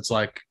this, and it's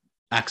like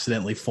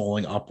accidentally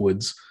falling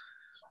upwards.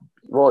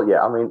 Well,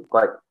 yeah, I mean,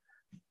 like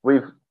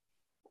we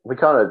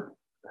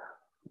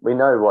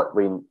know what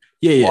we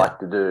like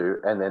to do,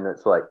 and then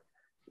it's like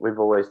we've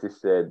always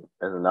just said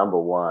as a number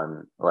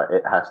one, like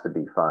it has to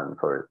be fun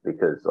for us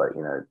because, like,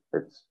 you know,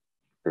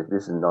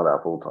 this is not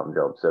our full-time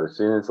job. So as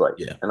soon as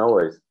and I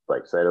always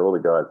like say to all the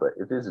guys, like,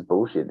 if this is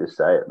bullshit, just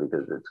say it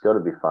because it's got to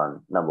be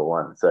fun, number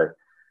one. So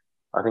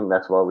I think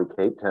that's why we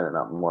keep turning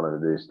up and wanting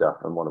to do stuff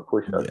and want to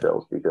push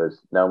ourselves because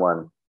no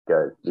one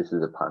goes, this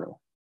is a punny.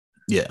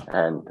 Yeah.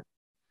 And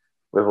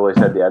we've always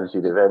had the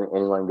attitude if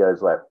anyone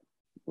goes like,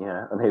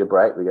 I need a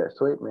break, we go,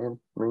 sweet, man,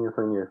 ring us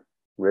when you're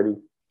ready.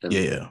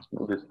 And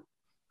we'll just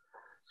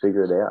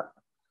figure it out.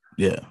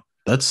 Yeah.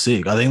 That's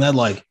sick. I think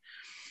that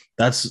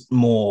that's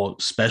more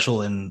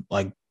special in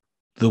like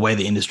the way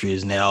the industry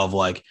is now of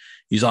like,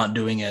 you aren't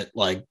doing it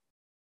like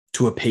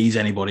to appease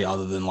anybody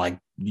other than like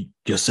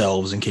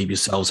yourselves and keep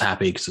yourselves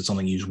happy because it's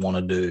something you just want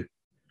to do.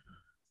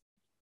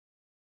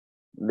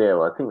 Yeah,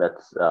 well, I think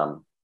that's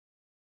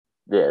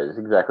it's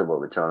exactly what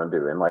we're trying to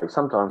do. And like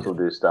sometimes we'll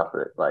do stuff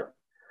that like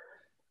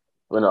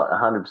we're not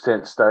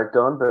 100% stoked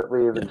on, but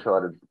we even try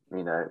to,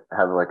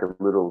 have like a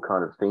little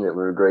kind of thing that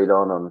we agreed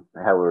on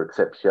how we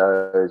accept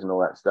shows and all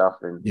that stuff.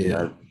 And we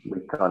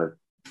kind of,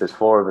 there's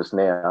four of us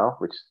now,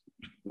 which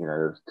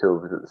there's two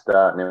of us at the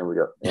start, and then we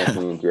got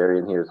Anthony and Jerry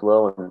in here as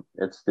well, and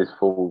it's this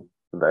full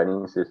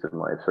voting system.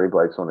 Like if three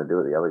blokes want to do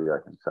it, the other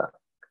guy can suck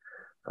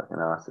fucking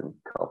ass and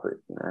cop it,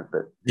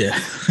 but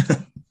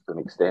to an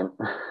extent.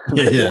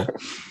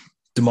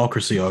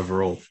 Democracy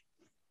overall.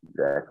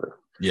 Exactly.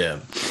 Yeah.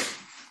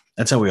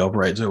 That's how we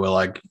operate too. We're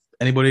like,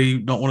 anybody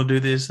don't want to do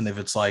this? And if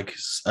it's like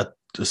a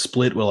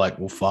split, we're like,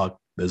 well, fuck,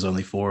 there's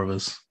only four of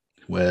us.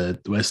 We're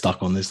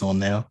stuck on this one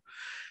now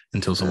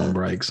until someone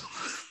breaks.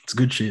 It's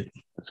good shit.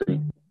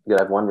 You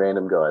gotta have one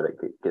random guy that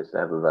gets to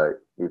have a vote.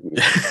 If you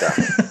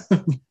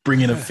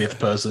Bring in a fifth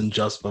person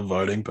just for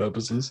voting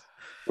purposes.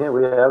 Yeah,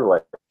 we have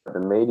like the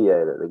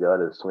mediator, the guy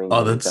to swing.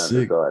 Oh, that's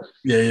sick.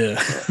 Yeah.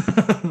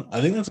 I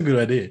think that's a good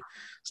idea.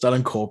 Start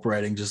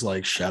incorporating just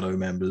like shadow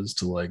members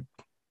to like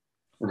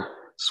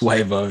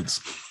sway votes.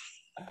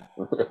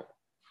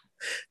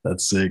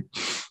 That's sick.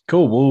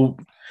 Cool. Well,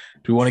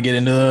 do we want to get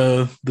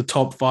into the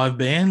top 5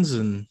 bands?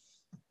 And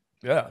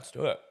yeah, let's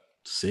do it.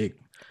 Sick.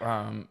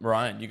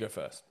 Ryan, you go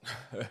first.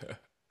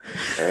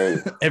 Hey,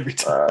 every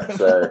time.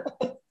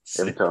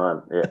 Every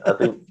time. Yeah, I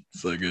think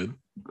so good.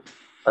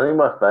 I think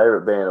my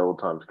favorite band of all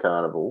time is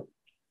Carnival.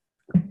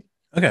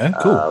 Okay,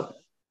 cool.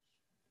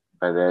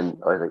 And then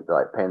I think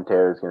like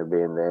Pantera is going to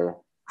be in there.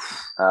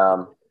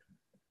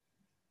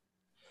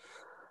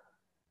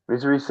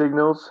 Misery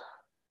Signals.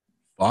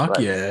 Fuck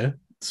yeah.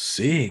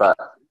 Sick. But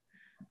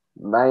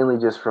mainly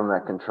just from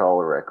that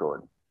Controller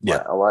record. Yeah.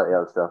 Like, I like the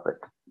other stuff, but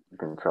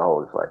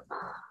Control is like,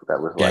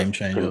 that was game like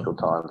changer. pinnacle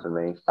times for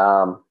me.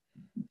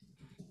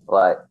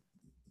 Like,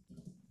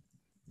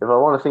 if I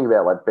want to think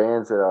about like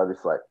bands that I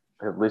just like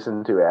have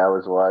listened to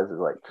hours wise, is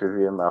like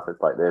Trivium up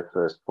at like their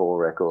first 4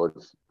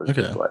 records. Was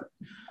just like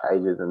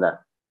ages, and that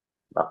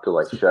up to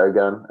like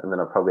Shogun, and then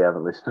I probably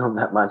haven't listened to them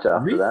that much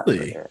after that.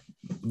 Really?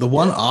 The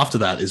one after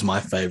that is my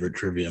favorite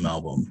Trivium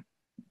album.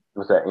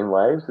 Was that In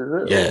Waves, is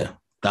it? Yeah.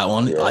 That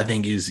one I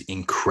think is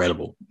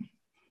incredible.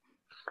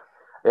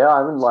 Yeah, I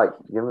haven't like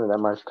given it that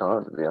much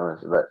time to be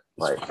honest, but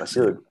like I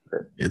should.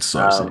 But, it's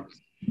so sick.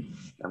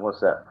 And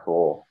what's that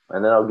for?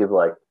 And then I'll give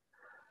like,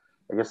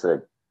 I guess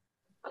a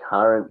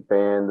current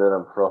band that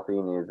I'm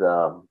frothing is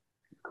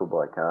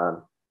Kublai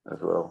Khan as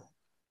well.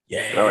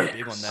 Yeah,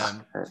 big on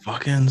them.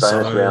 Fucking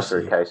so round for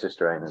Acacia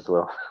Strain as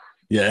well.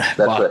 Yeah,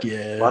 That's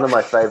one of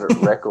my favorite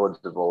records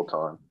of all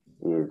time.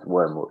 is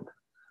Wormwood.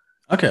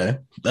 Okay,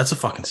 that's a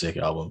fucking sick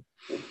album.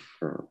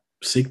 Mm.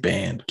 Sick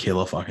band,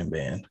 killer fucking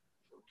band.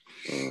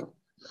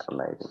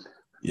 Amazing.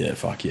 Yeah,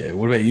 fuck yeah.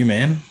 What about you,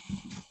 man?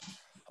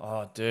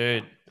 Oh,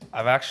 dude,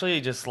 I've actually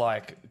just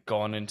like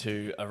gone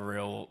into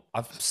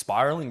I'm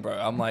spiraling, bro.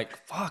 I'm like,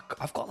 fuck,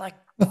 I've got like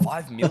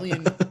 5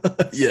 million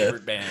Yeah,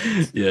 favorite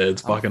bands. yeah,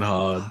 it's fucking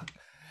hard.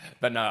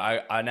 But no,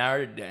 I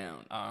narrowed it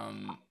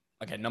down.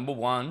 Okay, number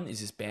one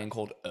is this band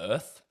called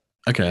Earth.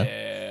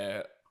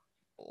 Okay.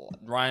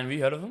 Ryan, have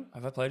you heard of them?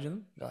 Have I played with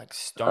them? They're like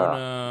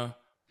stoner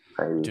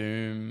Maybe.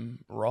 doom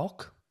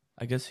rock,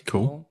 I guess you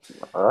Cool.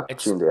 call them. I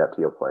tuned out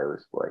to your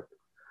playlist, Blake.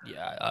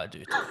 Yeah, I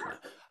do.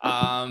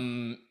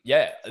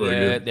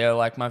 Yeah, they're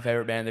like my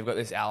favorite band. They've got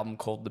this album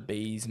called The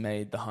Bees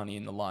Made the Honey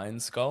in the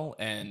Lion's Skull,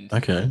 and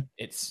Okay.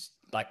 it's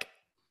like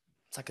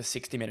a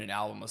 60-minute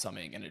album or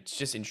something, and it's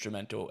just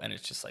instrumental, and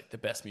it's just like the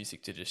best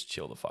music to just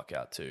chill the fuck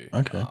out to.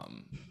 Okay.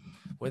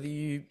 Whether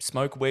you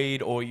smoke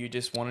weed or you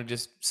just want to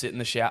just sit in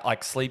the shower,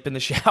 like sleep in the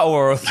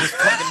shower, or just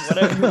fucking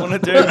whatever you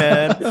want to do,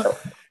 man.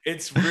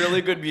 It's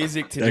really good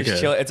music to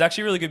just chill. It's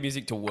actually really good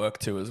music to work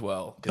to as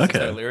well. Because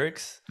there's no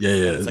lyrics. Yeah,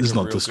 yeah. It's It's a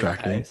not real good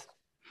distracting. pace.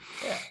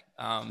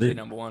 Yeah. They're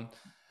number one.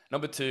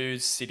 Number two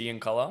is City and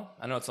Color.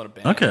 I know it's not a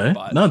band. Okay.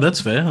 But, No, that's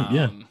fair.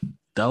 Yeah.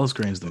 Dallas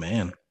Green's the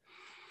man.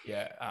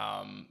 Yeah.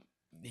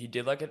 He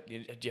did like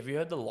have you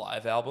heard the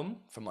live album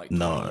from like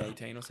No.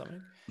 2018 or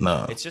something?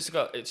 No. It's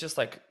just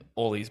like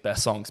all his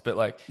best songs, but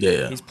like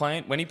Yeah. he's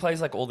playing when he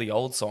plays like all the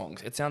old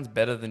songs, it sounds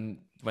better than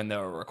when they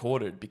were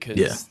recorded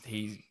because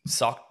he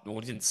sucked. Well,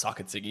 he didn't suck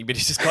at singing, but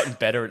he's just gotten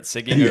better at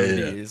singing over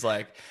the years.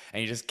 Like,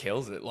 and he just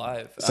kills it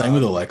live. Same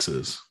with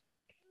Alexis.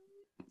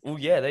 Well,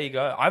 yeah, there you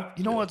go.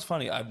 You know what's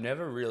funny? I've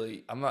never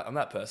really. I'm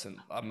that person.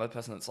 I'm the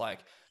person that's like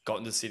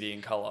gotten to City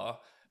in Color,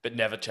 but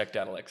never checked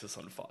out Alexis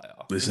on Fire.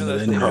 Listen to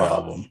their new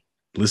album.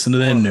 Listen to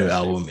their new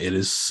album. It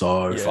is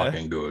so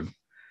fucking good.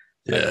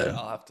 Yeah. Okay,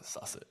 I'll have to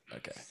suss it.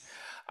 Okay.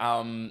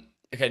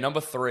 Okay,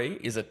 number three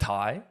is a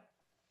tie.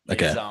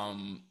 Okay.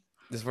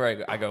 This is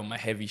where I go with my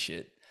heavy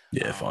shit.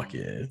 Yeah, fuck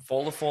yeah.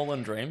 For the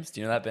Fallen Dreams.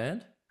 Do you know that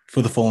band?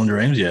 For the Fallen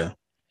Dreams, yeah.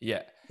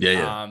 Yeah.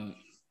 Yeah.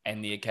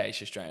 And the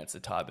Acacia Strain. It's a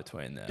tie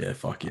between them. Yeah,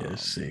 fuck yeah.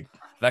 Sick.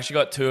 I've actually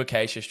got 2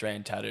 Acacia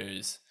Strain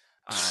tattoos.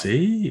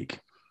 Sick.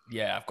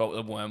 Yeah, I've got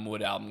the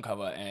Wormwood album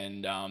cover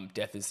and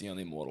Death is the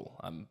Only Mortal.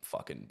 I'm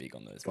fucking big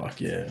on those.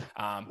 Fuck yeah.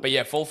 But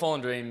yeah, For the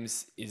Fallen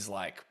Dreams is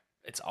like,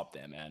 it's up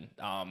there, man.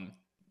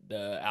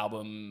 The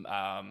album,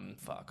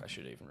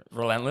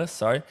 Relentless,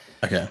 sorry.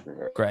 Okay.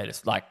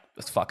 Greatest, like,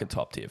 it's fucking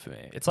top tier for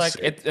me. It's like,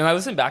 and I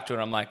listen back to it,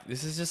 I'm like,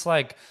 this is just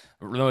like,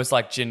 almost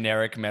like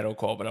generic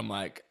metalcore, but I'm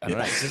like, I don't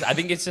know. I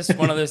think it's just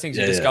one of those things.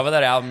 You discover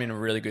that album in a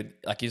really good,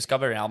 like you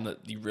discover an album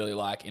that you really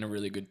like in a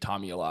really good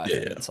time of your life.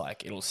 And it's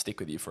like, it'll stick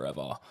with you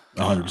forever.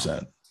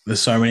 100%.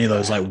 There's so many of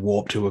those like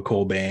Warped Tour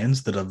core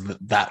bands that are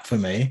that for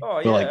me. Oh,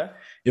 but, like,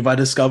 if I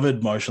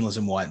discovered Motionless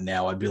in White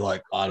now, I'd be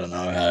like, I don't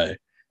know, hey.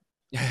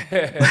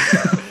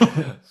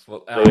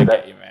 Well, I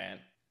get you, man.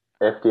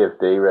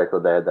 FDFD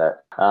record, they had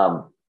that.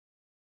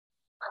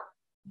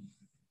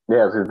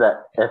 Yeah, it was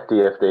that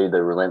FDFD,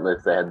 the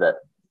Relentless, they had that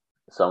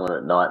song on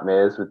it,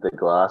 Nightmares, with the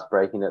glass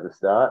breaking at the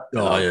start.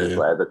 Oh, yeah.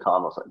 Like, at the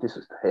time, I was like, this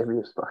is the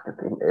heaviest fucking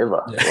thing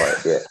ever.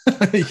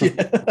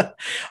 Yeah.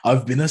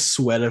 I've been a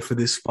sweater for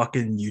this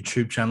fucking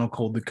YouTube channel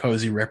called The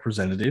Cozy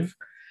Representative.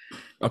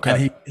 Okay.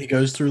 And he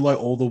goes through like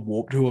all the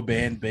Warped Tour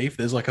band beef.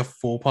 There's like a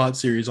 4-part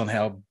series on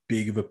how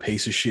big of a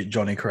piece of shit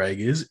Johnny Craig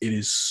is. It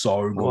is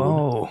so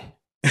good.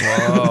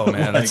 Whoa,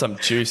 man, that's some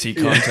juicy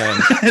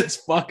content. It's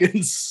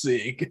fucking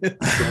sick.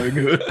 It's so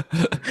good.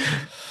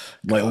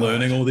 Like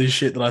learning all this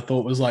shit that I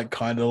thought was like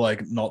kind of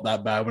like not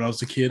that bad when I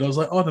was a kid. I was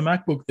like, oh, the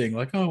MacBook thing,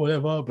 like, oh,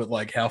 whatever. But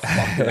like how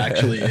fucked it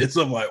actually is.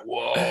 I'm like,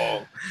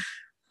 whoa.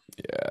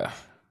 Yeah.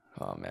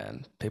 Oh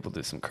man, people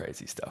do some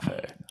crazy stuff.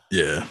 Hey.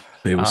 Yeah,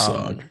 people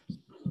suck.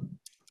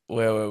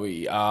 Where were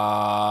we?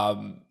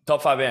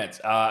 Top 5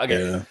 bands.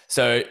 Okay,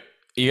 so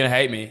you're gonna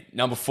hate me.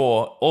 Number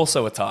 4,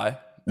 also a tie.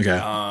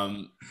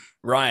 Okay.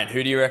 Ryan,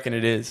 who do you reckon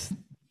it is?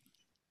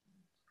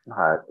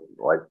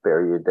 Like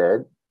Bury Your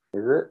Dead,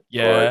 is it?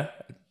 Yeah.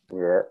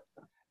 Yeah.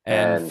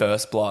 And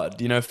First Blood.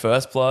 Do you know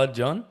First Blood,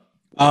 John?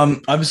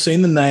 I've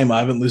seen the name. I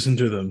haven't listened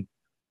to them,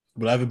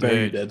 but I have a Bury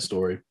Your Dead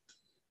story.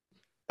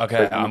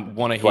 Okay, I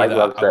want to hear Blake that.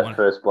 loves that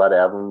First Blood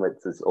album.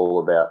 It's all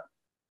about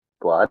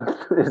blood,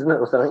 isn't it,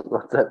 or something?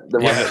 What's that? The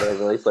one that they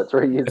released like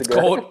 3 years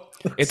ago.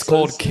 It's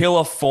called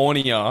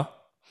California.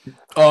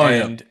 Oh,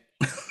 and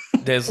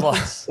there's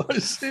like so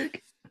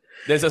sick.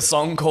 There's a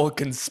song called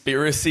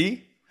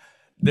Conspiracy.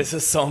 There's a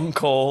song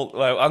called.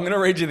 Like, I'm gonna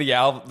read you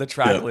the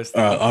track list.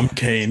 All right, I'm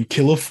keen.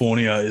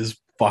 California is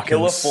fucking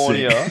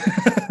California.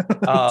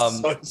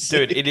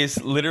 sick. Dude, it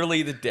is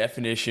literally the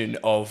definition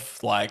of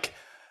like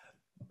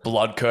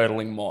blood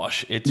curdling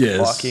mosh. It's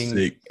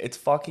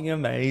fucking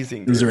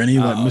amazing. Is there any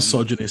like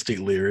misogynistic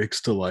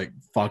lyrics to like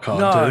fuck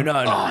hard? No.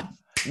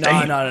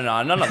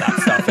 None of that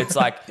stuff. It's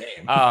like,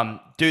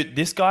 dude,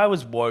 this guy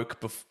was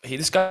woke before.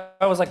 This guy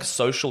was like a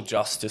social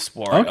justice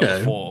warrior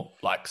before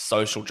like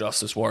social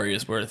justice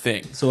warriors were a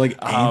thing. So like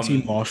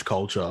anti-mosh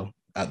culture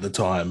at the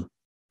time.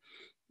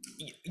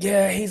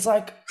 Yeah, he's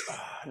like,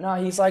 no,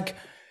 he's like,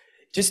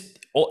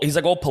 he's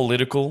like all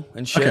political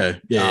and shit.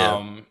 Okay,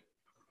 yeah.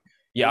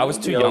 Yeah, I was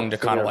too young to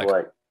kind of like.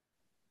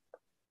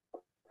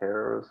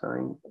 Terror or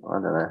something. I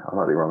don't know. I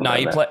might be wrong. No,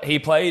 about he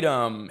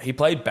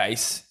played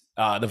bass.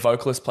 The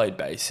vocalist played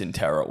bass in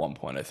Terror at one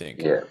point, I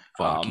think. Yeah.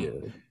 Fuck yeah.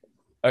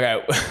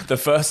 Okay, the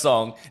first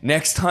song,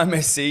 Next Time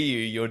I See You,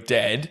 You're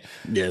Dead.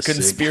 Yes.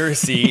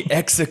 Conspiracy,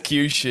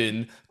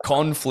 Execution,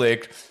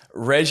 Conflict,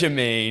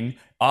 Regime,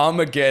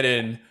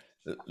 Armageddon.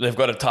 They've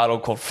got a title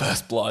called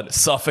First Blood,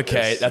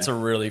 Suffocate. Yes. That's a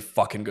really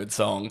fucking good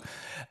song.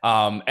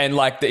 And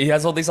like he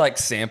has all these like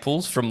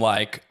samples from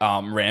like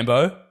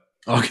Rambo.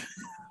 Okay.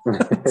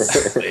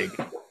 Sick.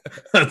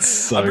 That's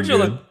so I'm pretty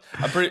good. sure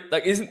I'm pretty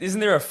like isn't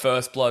there a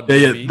First Blood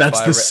Yeah, movie? that's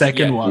the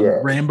second one. Yeah.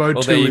 Rambo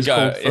Well, 2 there you is go.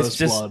 called It's First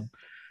just- Blood.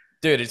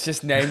 Dude, it's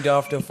just named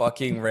after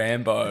fucking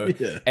Rambo.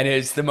 Yeah. And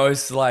it's the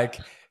most like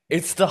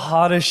it's the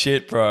hardest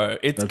shit, bro.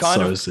 It's That's kind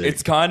so of sick.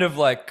 it's kind of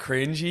like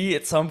cringy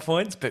at some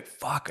points, but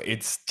fuck,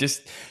 it's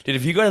just dude,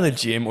 if you go to the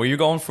gym or you're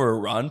going for a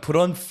run, put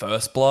on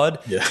First Blood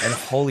Yeah. and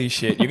holy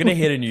shit, you're gonna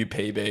hit a new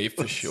PB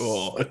for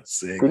sure. So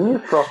sick. Didn't you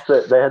frost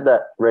that? They had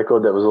that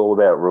record that was all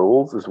about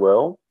rules as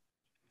well.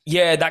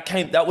 Yeah,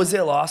 that was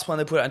their last one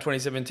they put out in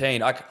 2017.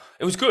 Like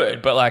it was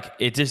good, but like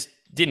it just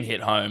didn't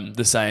hit home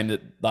the same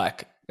that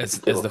like as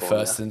the California.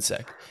 first and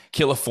second.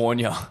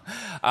 California.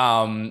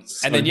 And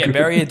then good.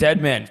 Bury a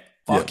Dead Man.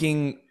 Yeah.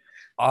 Fucking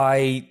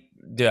I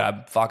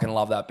fucking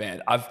love that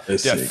band. I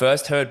sick.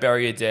 first heard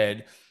Bury a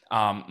Dead.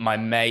 My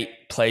mate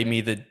played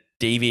me the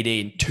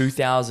DVD in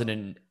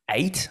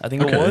 2008, I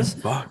think it was.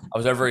 Fuck. I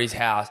was over at his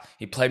house.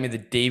 He played me the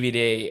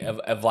DVD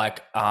of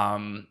like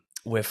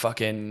where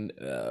fucking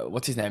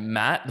what's his name,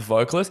 Matt, the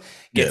vocalist,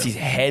 gets Yeah.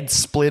 his head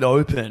split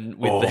open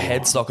with the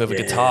headstock of a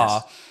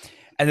guitar,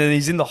 and then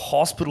he's in the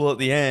hospital at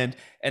the end,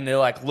 and they're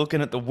like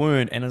looking at the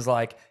wound, and it's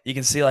like you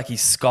can see like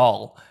his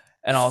skull,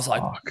 and I was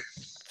like,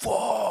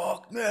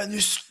 "Fuck, man,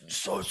 this is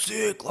so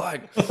sick!"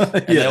 Like,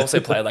 and they also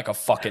played like a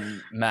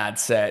fucking mad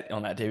set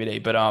on that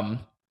DVD, but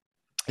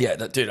yeah,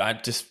 dude, I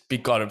just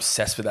got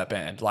obsessed with that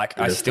band. Like,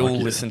 I still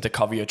listen to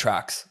cover your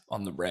tracks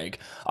on the reg.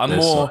 I'm They're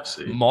more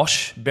so sick.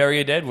 mosh Bury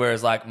a Dead,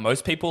 whereas like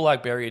most people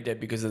like Bury a Dead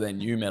because of their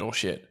new metal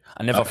shit.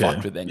 I never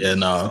fucked with their new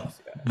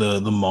stuff. The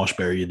Mosh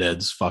Bury Your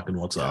Dead's fucking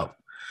what's up.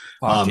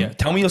 Fuck yeah.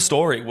 Tell me your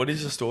story. What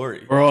is your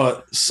story?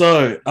 Right.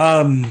 So,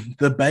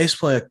 the bass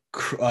player,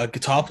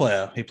 guitar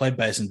player, he played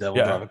bass in Devil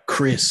Driver,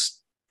 Chris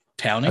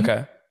Towning.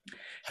 Okay.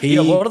 He,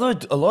 Yeah, a lot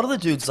of the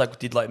dudes like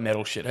did like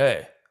metal shit.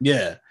 Hey.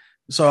 yeah.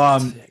 So,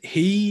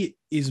 he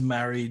is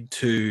married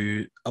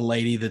to a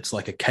lady that's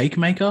like a cake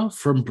maker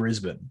from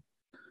Brisbane.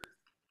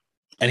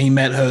 And he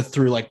met her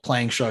through like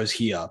playing shows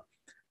here.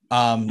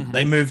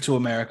 They moved to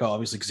America,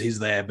 obviously, because he's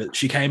there, but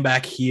she came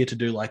back here to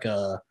do like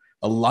a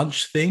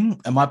lunch thing.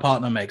 And my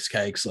partner makes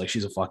cakes. Like,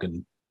 she's a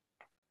fucking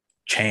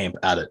champ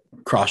at it,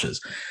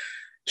 crushes.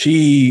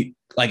 She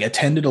like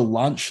attended a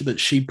lunch that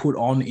she put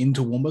on in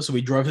Toowoomba. So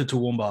we drove to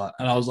Toowoomba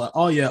and I was like,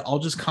 oh yeah, I'll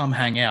just come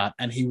hang out.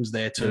 And he was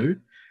there too.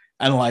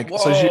 And like,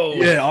 so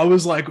I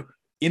was like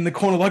in the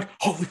corner, like,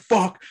 holy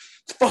fuck,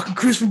 it's fucking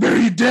Chris from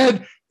Bury Your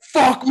Dead.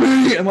 Fuck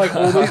me. And like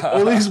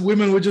all these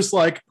women were just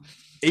like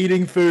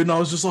eating food. And I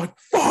was just like,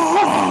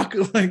 fuck,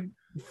 like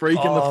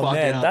freaking the fuck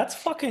out. That's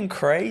fucking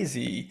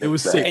crazy. It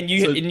was sick. And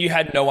you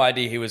had no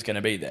idea he was going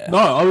to be there. No,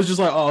 I was just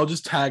like, oh, I'll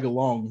just tag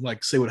along,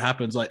 like see what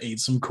happens, like eat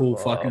some cool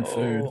fucking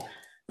food.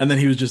 And then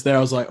he was just there.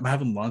 I was like, I'm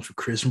having lunch with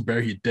Chris from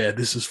Bury Your Dead.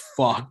 This is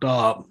fucked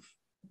up.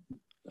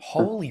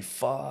 Holy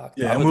fuck.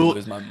 Yeah, I and would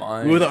lose my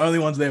mind. we were the only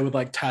ones there with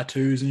like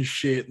tattoos and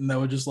shit. And they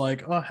were just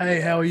like, oh, hey,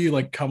 how are you?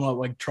 Like coming up,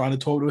 like trying to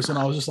talk to us. And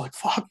I was just like,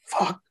 fuck.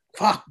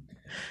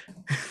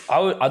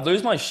 I'd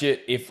lose my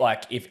shit if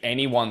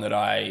anyone that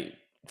I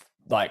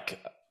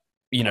like,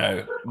 you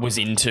know, was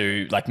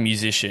into like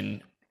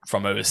musician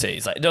from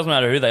overseas. Like, it doesn't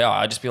matter who they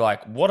are. I'd just be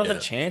like, what are the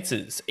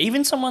chances?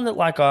 Even someone that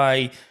like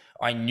I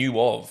knew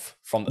of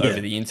from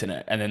over the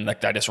internet, and then like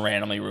they just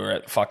randomly were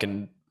at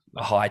fucking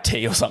a high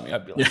tea or something.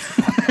 I'd be like,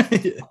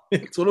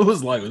 it's what it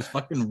was like. It was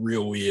fucking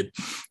real weird.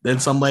 Then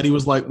some lady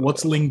was like,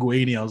 what's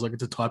linguine? I was like,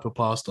 it's a type of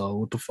pasta.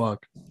 What the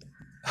fuck?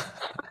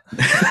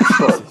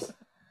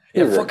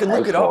 yeah, fucking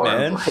look it up,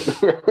 man.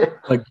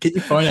 Like, get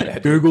your phone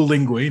out. Google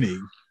linguine.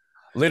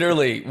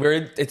 Literally,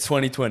 it's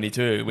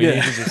 2022. We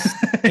need to just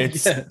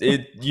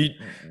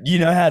you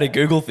know how to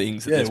Google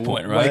things at this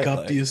point, right? Wake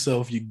up to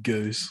yourself, you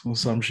goose, or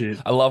some shit.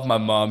 I love my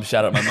mom.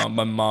 Shout out my mom.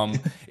 My mom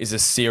is a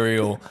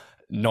serial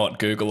not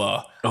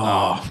Googler.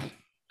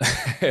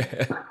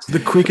 It's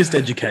the quickest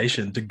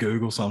education to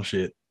Google some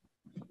shit.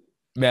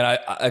 Man,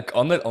 I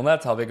on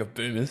that topic of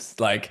boomers,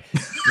 like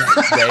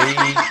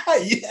they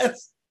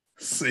yes.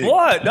 Sick.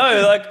 What?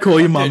 No, like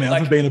call your mum out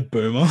like, for being a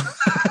boomer.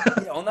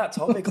 Yeah, on that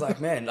topic, like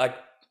man, like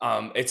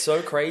it's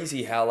so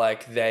crazy how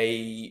like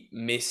they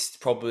missed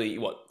probably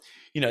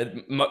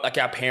like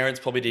our parents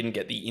probably didn't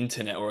get the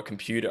internet or a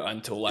computer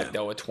until like they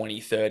were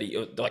 20, 30,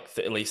 or like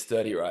at least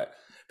 30, right?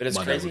 But it's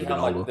crazy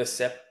how like the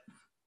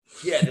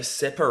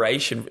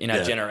separation in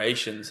our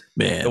generations,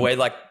 man, the way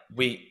like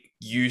we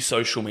use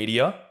social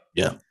media,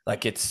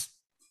 like it's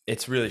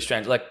really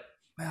strange. Like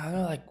I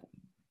know like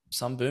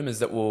some boomers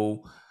that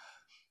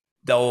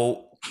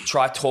they'll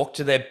try talk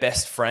to their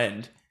best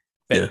friend,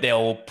 but Yeah.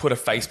 they'll put a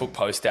Facebook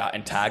post out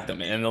and tag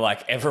them, and they're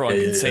like, everyone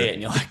Yeah, can yeah, see yeah. it,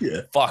 and you're like,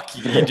 Yeah. fuck,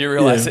 you do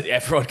realize Yeah. that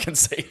everyone can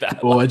see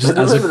that. Or Like, just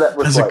I as remember that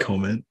was as a like-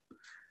 comment.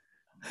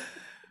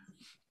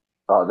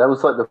 Oh, that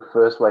was like the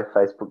first way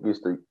Facebook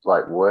used to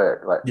like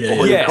work. Like Yeah,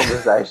 all yeah. your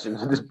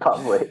conversations were just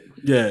public.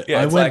 Yeah,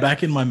 Yeah, I it's went like-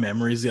 back in my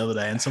memories the other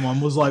day, and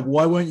someone was like,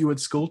 "Why weren't you at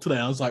school today?"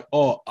 I was like,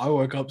 "Oh, I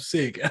woke up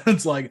sick." And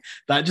it's like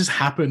that just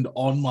happened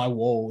on my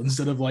wall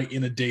instead of like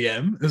in a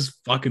DM. It was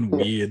fucking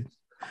weird.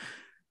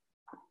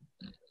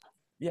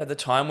 yeah, the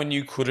time when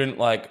you couldn't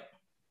like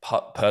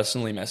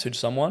personally message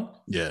someone,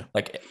 Yeah,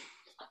 like,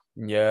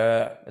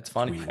 yeah, it's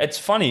funny. Weird. It's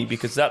funny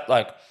because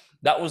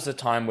that was the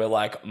time where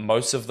like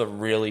most of the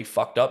really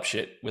fucked up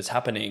shit was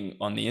happening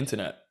on the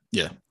internet.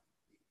 Yeah.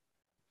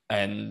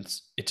 And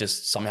it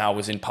just somehow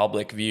was in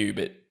public view,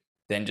 but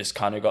then just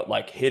kind of got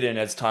like hidden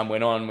as time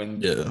went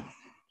on. yeah,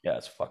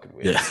 It's fucking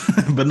weird. yeah.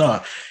 But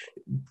no,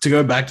 to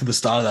go back to the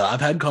start of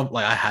that,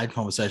 I had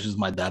conversations with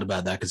my dad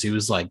about that because he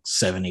was like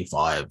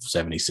 75,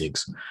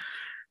 76.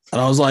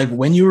 And I was like,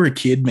 when you were a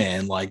kid,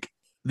 man, like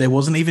there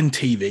wasn't even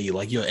TV.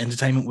 Like your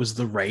entertainment was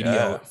the radio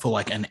Yeah. for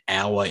like an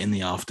hour in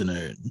the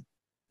afternoon.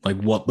 Like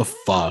what the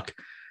fuck?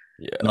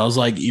 Yeah. And I was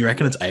like, you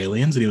reckon it's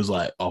aliens? And he was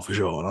like, oh, for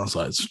sure. And I was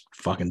like, it's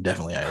fucking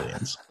definitely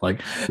aliens.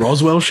 Like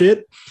Roswell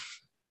shit.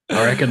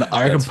 I reckon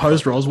That's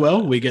post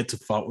Roswell, we get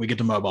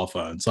to mobile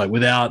phones. Like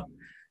without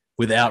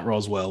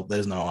Roswell,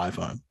 there's no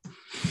iPhone.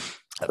 That's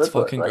That's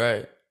what, fucking like,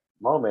 great.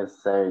 My old man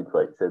said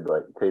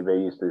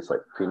TV used to just like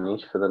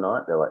finish for the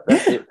night. They're like,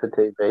 that's it for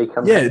TV.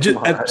 Come Yeah, back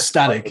just tomorrow.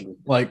 static.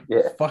 Like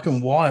Yeah.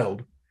 fucking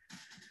wild.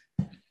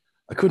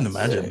 I couldn't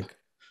imagine. Sick.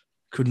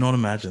 Could not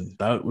imagine.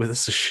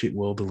 That's a shit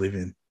world to live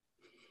in.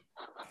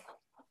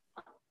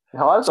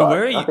 So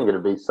where are you- I think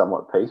it'd be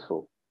somewhat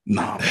peaceful.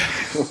 No.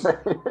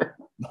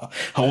 No.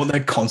 I want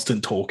that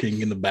constant talking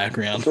in the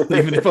background,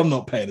 even if I'm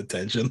not paying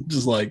attention.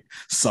 Just like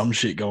some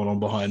shit going on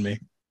behind me.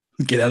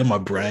 Get out of my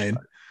brain.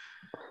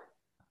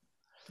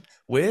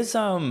 Where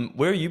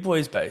are you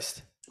boys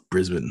based?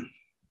 Brisbane.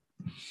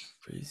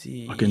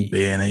 Brizzy. Fucking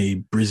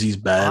BNE. Brizzy's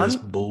baddest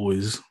I'm-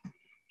 boys.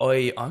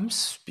 Oi, I'm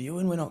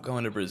spewing we're not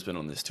going to Brisbane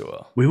on this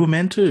tour. We were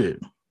meant to.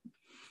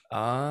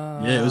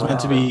 Ah. Yeah, it was meant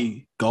to wow.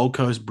 be Gold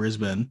Coast,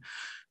 Brisbane.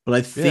 But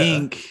I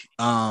think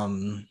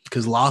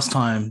because last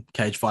time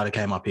Cage Fighter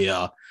came up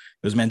here,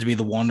 it was meant to be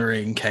the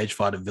Wandering, Cage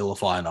Fighter,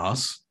 Vilify, and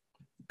us.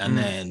 And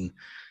then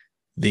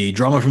the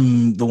drummer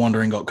from the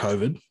Wandering got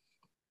COVID.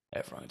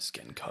 Everyone's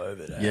getting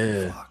COVID.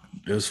 Yeah. Fuck.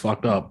 It was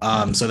fucked up.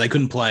 So they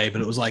couldn't play, but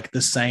it was like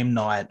the same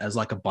night as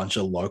like a bunch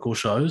of local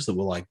shows that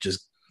were like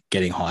just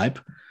getting hype.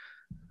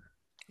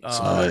 So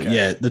Oh, okay.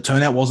 yeah, the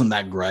turnout wasn't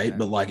that great, Okay.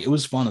 but like it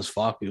was fun as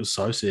fuck. It was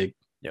so sick.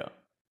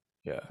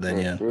 Yeah. Then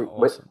yeah. Shit.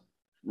 Awesome.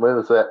 Where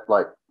was that?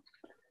 Like,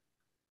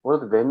 what are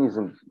the venues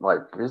in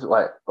like? Is it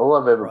like all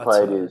I've ever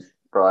played Brightside. is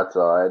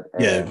Brightside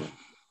and Yeah.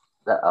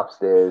 that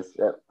upstairs.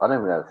 I don't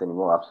even know if it's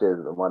anymore. Upstairs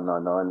at the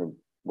 199 in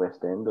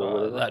West End or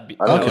whatever. That'd be,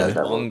 I don't know that'd if be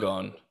that long will-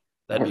 gone.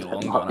 That'd be That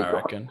long might gone, be I gone.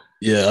 reckon.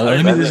 Yeah, I I don't think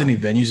remember- there's any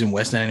venues in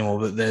West End anymore,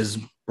 but there's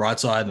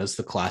Brightside and it's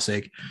the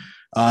classic.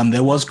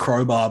 There was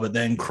Crowbar, but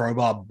then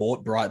Crowbar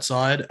bought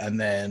Brightside, and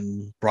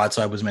then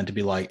Brightside was meant to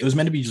be like, it was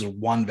meant to be just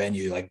one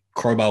venue. Like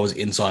Crowbar was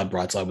inside,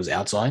 Brightside was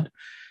outside.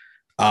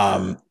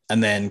 And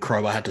then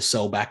Crowbar had to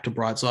sell back to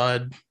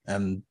Brightside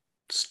and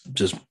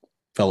just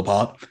fell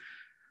apart.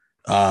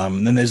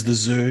 Then there's the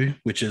Zoo,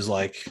 which is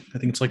like, I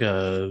think it's like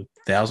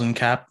 1,000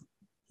 cap,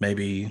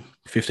 maybe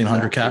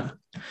 1,500 cap.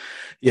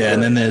 Yeah,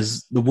 and then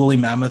there's the Woolly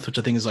Mammoth, which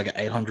I think is like an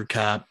 800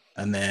 cap,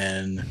 and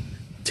then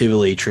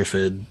Tivoli,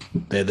 Trifford,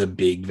 they're the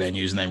big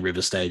venues, and then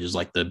River Stage is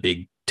like the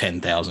big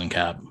 10,000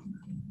 cap.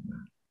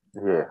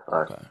 Yeah,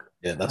 like, Okay.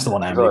 Yeah, that's the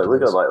one. so, like, we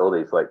got like all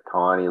these like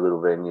tiny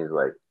little venues.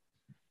 Like,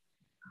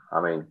 I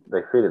mean,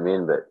 they fit them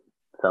in, but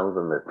some of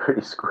them are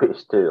pretty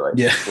squished too. Like,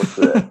 Yeah. what's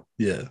the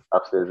Yeah,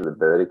 upstairs of the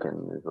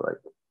Burdekin is like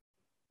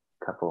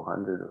a couple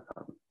hundred or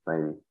something,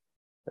 maybe.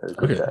 That was a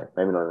good Okay. day.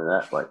 Maybe not even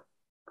that. Like,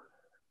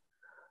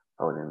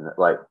 I wouldn't even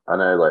like. I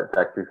know like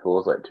Factory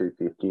Floor's like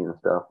 250 and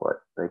stuff. Like,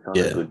 they kind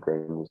Yeah. of good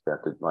venues to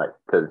have to like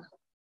because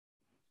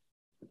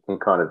you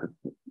kind of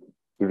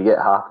if you get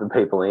half the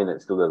people in,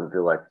 it still doesn't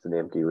feel like it's an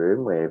empty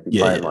room. Where if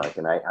you're Yeah, playing like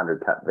an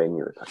 800 cap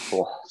venue, it's like,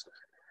 oh,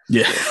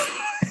 yeah,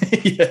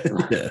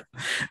 yeah.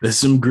 There's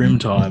some grim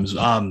times.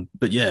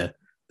 But yeah,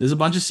 there's a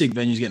bunch of sick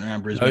venues getting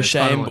around Brisbane. No It's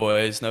kinda shame, like-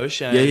 boys. No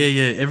shame.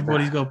 Yeah.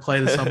 Everybody's got to play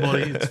to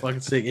somebody. It's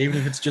fucking sick. Even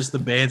if it's just the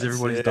bands, That's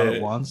everybody's done it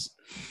it. once.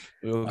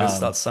 We'll go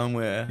start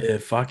somewhere. Yeah,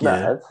 fuck no,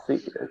 yeah. that's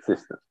sick. It's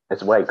just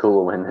it's way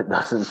cooler when it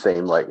doesn't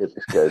seem like it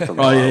just goes from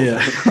Oh yeah,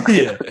 miles.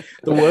 yeah, yeah.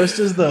 The worst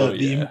is Oh,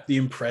 yeah. the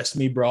impressed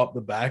me bro up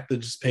the back. They're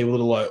just people that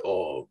are like,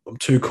 oh, I'm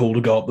too cool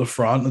to go up the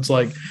front. It's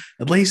like,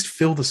 at least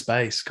fill the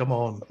space. Come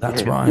on.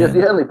 That's Yeah, right. You're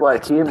the only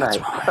bloke here, That's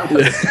mate.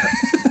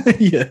 right.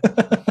 Yeah.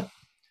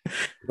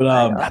 But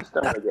I just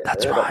don't want to get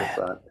that's hurt up right.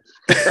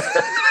 the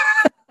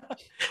front.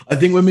 I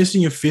think we're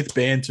missing your fifth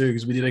band too,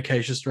 because we did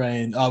Acacia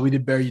Strain. We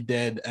did Bury You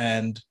Dead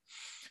and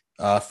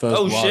First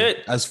Oh, Blood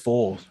shit. as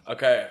four.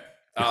 Okay.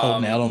 You're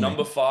holding out on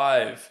Number me.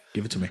 5.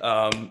 Give it to me.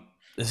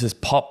 This is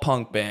pop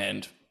punk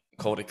band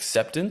called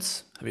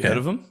Acceptance. Have you heard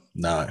of them?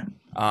 No.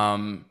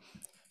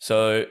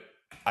 So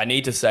I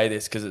need to say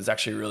this because it's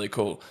actually really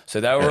cool.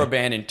 So they were a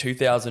band in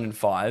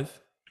 2005.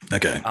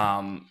 Okay.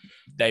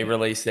 They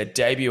released their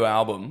debut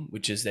album,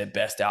 which is their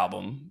best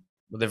album.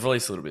 Well, they've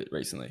released a little bit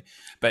recently,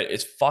 but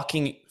it's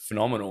fucking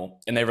phenomenal.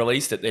 And they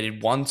released it. They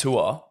did one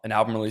tour, an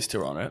album release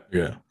tour on it.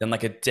 Yeah. Then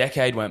like a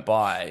decade went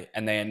by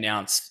and they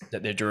announced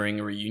that they're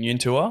doing a reunion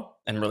tour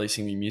and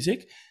releasing new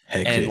music.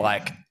 Heck And yeah.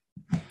 like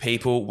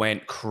people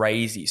went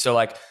crazy. So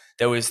like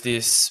there was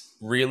this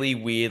really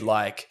weird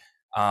like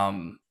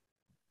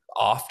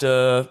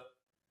after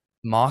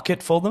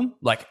market for them.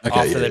 Like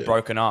after they'd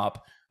broken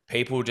up,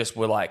 people just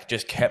were like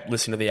just kept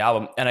listening to the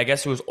album. And I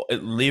guess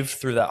it lived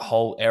through that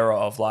whole era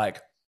of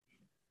like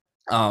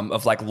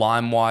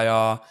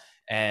LimeWire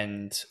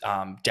and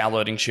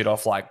downloading shit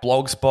off like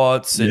blog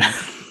spots and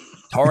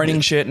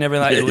torrenting shit and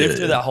everything. Like, it lived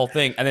through that whole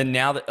thing. And then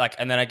now that like,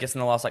 and then I guess in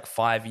the last like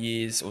 5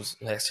 years or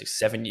actually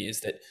 7 years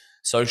that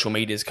social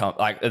media's come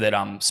like that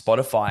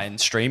Spotify and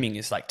streaming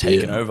is like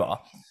taken over.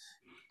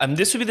 And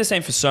this would be the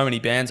same for so many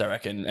bands, I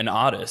reckon, and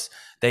artists.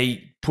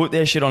 They put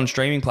their shit on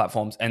streaming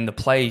platforms and the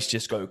plays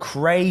just go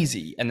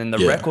crazy. And then the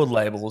record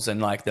labels and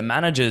like the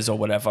managers or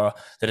whatever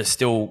that are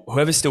still,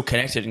 whoever's still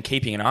connected and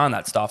keeping an eye on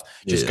that stuff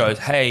just goes,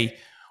 hey,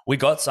 we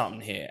got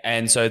something here.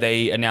 And so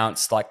they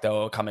announced like they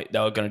were going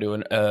to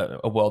do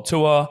a world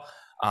tour.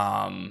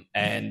 And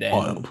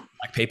then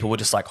like people were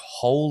just like,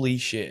 holy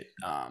shit.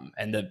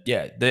 And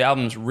the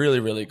album's really,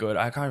 really good.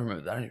 I can't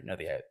remember. I don't even know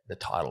the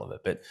title of it,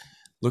 but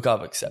look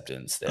up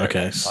Acceptance.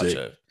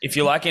 Sick. If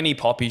you like any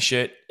poppy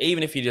shit,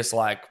 even if you just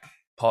like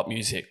pop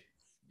music,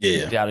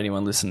 I doubt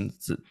anyone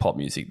listens to pop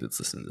music that's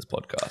listening to this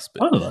podcast.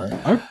 But I don't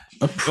know.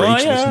 I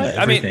preach listen to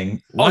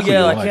everything.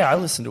 I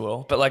listen to it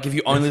all. But like, if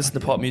you only listen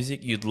to pop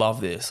music, you'd love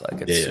this.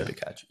 Like, it's super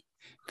catchy.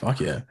 Fuck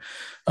yeah!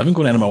 I haven't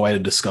gone out of my way to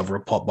discover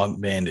a pop punk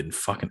band in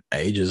fucking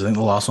ages. I think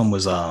the last one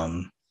was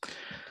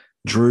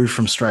Drew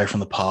from Stray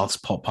from the Path's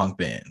pop punk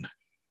band.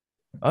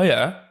 Oh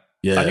yeah.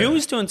 Yeah, I knew he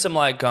was doing some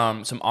like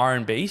some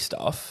R&B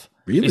stuff.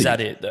 Really? Is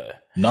that it though?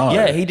 No.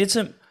 Yeah, he did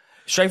some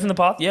Straight from the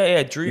Path.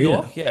 Yeah, Drew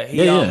York. Yeah,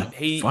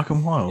 he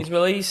fucking wild. He's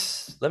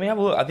released. Let me have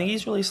a look. I think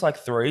he's released like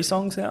 3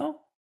 songs now.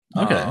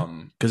 Okay,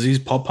 because his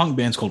pop punk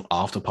band's called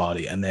After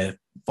Party, and they're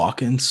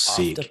fucking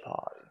sick. After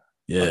Party.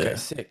 Yeah. Okay,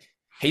 sick.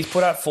 He's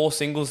put out 4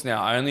 singles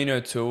now. I only know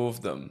 2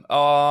 of them.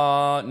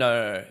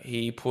 No.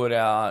 He's put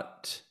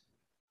out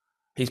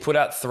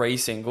 3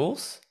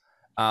 singles.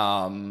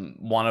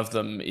 One of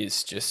them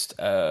is just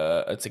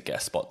it's a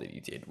guest spot that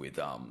he did with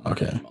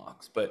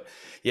Marks. But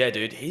yeah,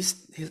 dude,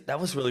 that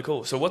was really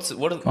cool. So what's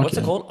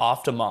it called?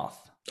 Aftermath.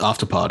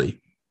 After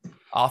Party.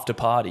 After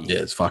Party. Yeah,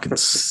 it's fucking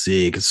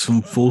sick. It's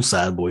some full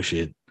sad boy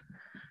shit.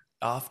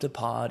 After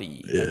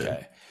Party. Yeah.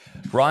 Okay.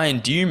 Ryan,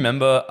 do you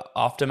remember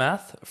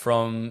Aftermath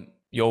from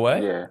Your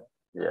Way?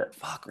 Yeah.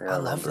 Fuck, I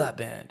love that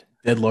band.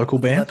 Dead local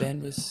band? That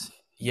band was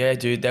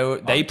dude.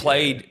 They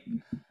played.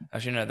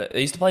 Actually, no,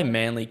 they used to play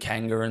Manly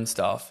Kanga and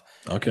stuff.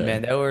 Okay.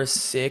 Man, they were a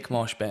sick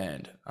mosh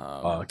band.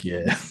 Fuck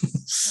yeah.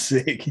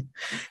 Sick.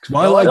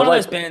 One of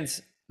those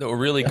bands that were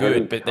really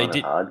good, but they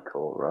did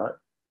hardcore, right?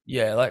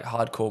 Yeah, like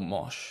hardcore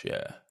mosh,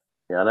 yeah.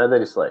 Yeah, I know they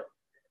just like,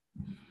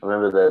 I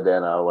remember they're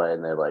down our way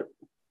and they like,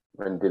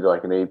 and did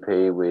like an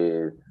EP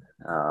with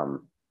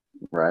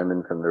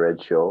Roman from the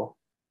Red Shore.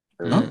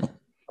 I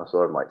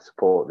saw him like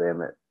support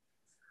them at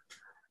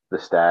the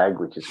Stag,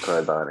 which is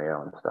Crowbar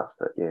now and stuff.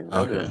 But yeah,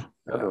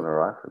 they're doing all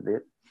right for a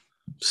bit.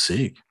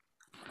 Sick.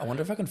 I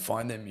wonder if I can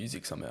find their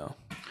music somehow.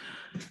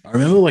 I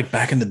remember like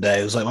back in the day,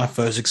 it was like my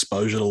first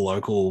exposure to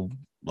local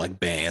like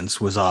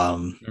bands was I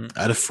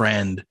had a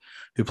friend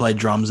who played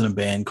drums in a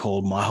band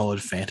called My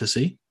Hollowed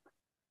Fantasy.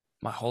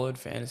 My Hollowed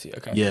Fantasy,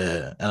 okay.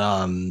 Yeah.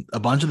 And a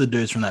bunch of the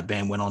dudes from that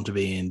band went on to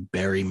be in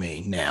Bury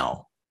Me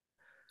Now.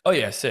 Oh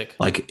yeah, sick.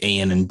 Like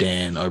Ian and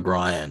Dan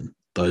O'Brien,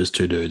 those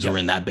 2 dudes were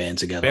in that band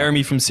together. Bury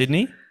Me from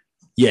Sydney?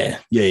 Yeah.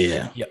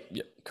 Yep.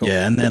 Cool.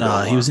 Yeah, and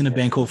then he was in a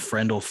band called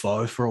Friend or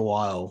Foe for a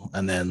while,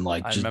 and then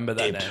like just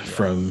dipped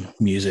from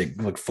music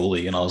like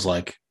fully. And I was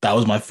like, that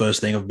was my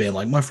first thing of being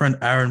like, my friend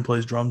Aaron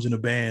plays drums in a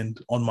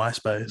band on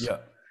MySpace. Yeah.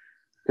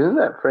 Isn't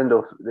there a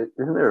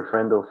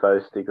Friend or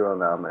Foe sticker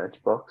on our merch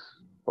box?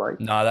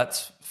 Like, no,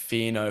 that's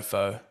Fear No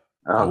Foe.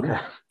 Oh, okay.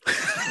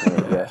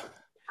 Yeah.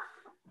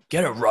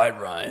 Get it right,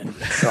 Ryan.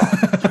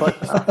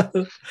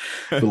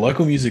 The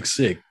local music's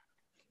sick.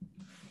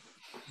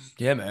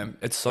 Yeah, man,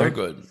 it's so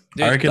good.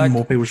 Dude, I reckon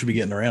more people should be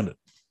getting around it.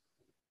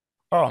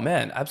 Oh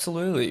man,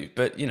 absolutely.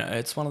 But you know,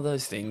 it's one of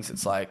those things.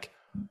 It's like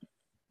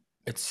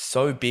it's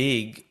so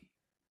big.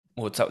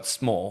 Well, it's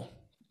small,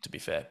 to be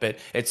fair, but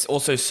it's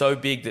also so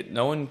big that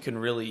no one can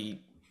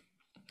really.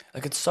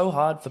 Like, it's so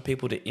hard for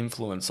people to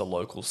influence a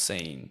local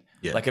scene.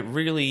 Yeah. Like, it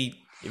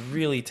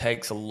really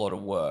takes a lot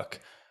of work,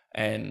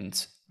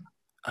 and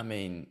I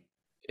mean,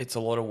 it's a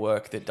lot of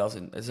work that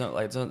there's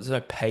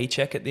no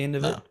paycheck at the end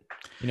of it.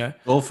 You know,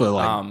 all for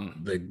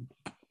like the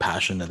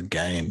passion of the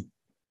game.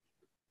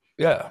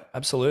 Yeah,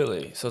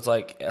 absolutely. So it's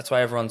like that's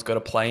why everyone's got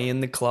to play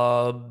in the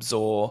clubs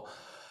or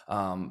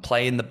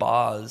play in the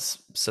bars.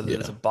 So that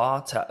there's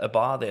Yeah, a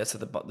bar there, so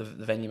the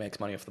venue makes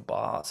money off the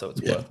bar, so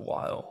it's yeah,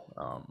 worthwhile.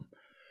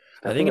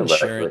 I I think think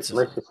like insurance is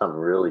unless it's something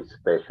really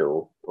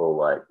special or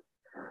like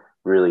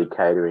really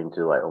catering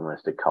to like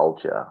almost a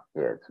culture,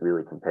 yeah, it's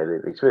really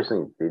competitive, especially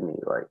in Sydney.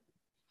 Like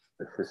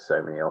there's just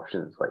so many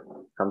options. Like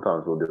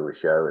sometimes we'll do a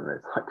show and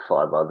there's like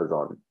five others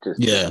on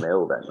just to yeah.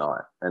 smell that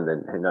night, and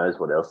then who knows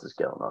what else is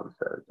going on.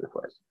 So it's just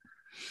like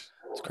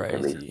it's it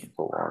can be crazy.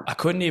 full on. I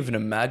couldn't even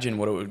imagine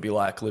what it would be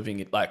like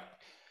like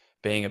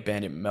being a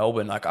band in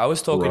Melbourne. Like I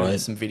was talking to Right.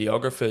 some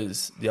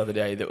videographers the other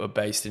day that were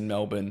based in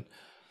Melbourne,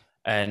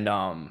 and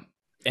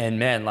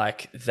man,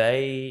 like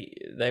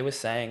they were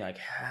saying like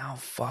how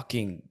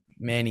fucking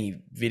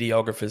many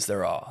videographers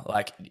there are,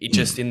 like it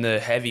just Mm. in the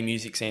heavy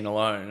music scene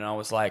alone. And I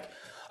was like,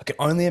 I can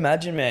only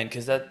imagine, man,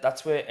 because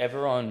that's where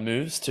everyone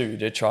moves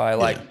to try Yeah,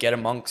 like get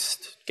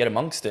amongst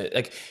it,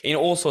 like in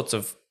all sorts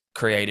of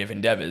creative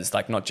endeavors,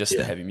 like not just the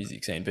yeah. heavy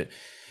music scene, but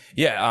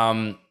yeah.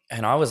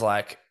 And I was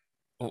like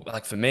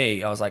for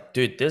me, I was like,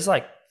 dude, there's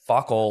like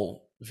fuck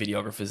all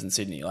videographers in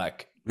Sydney.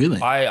 Like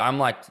Really? I'm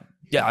like,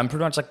 yeah, I'm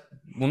pretty much like,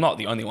 well, not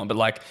the only one, but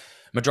like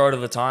majority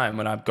of the time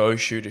when I go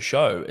shoot a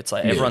show, it's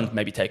like Yeah, everyone's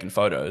maybe taking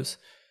photos,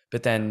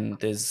 but then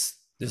there's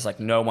like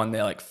no one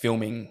there like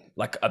filming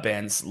like a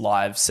band's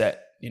live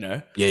set, you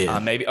know. yeah, yeah,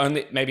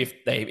 Maybe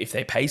if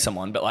they pay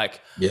someone, but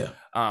like yeah,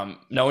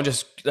 no one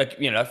just like,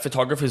 you know,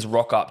 photographers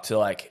rock up to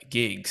like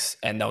gigs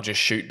and they'll just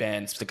shoot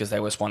bands because they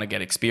just want to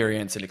get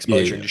experience and yeah,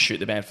 exposure yeah. and just shoot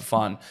the band for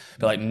fun.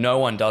 But like no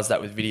one does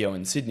that with video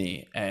in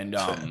Sydney. And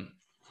Fair.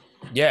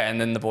 yeah, and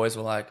then the boys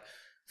were like,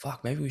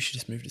 fuck, maybe we should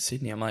just move to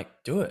Sydney. I'm like,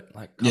 do it.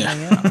 Like, come Yeah,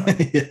 hang out.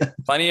 Like, yeah,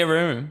 plenty of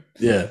room.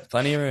 yeah.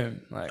 Plenty of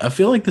room. Like, I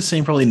feel like the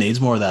scene probably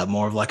needs more of that,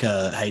 more of like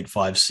a Hate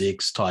 5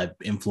 6 type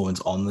influence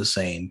on the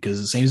scene, because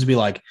it seems to be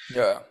like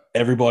yeah.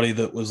 everybody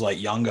that was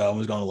like younger and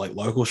was going to like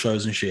local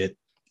shows and shit,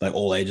 like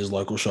all ages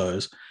local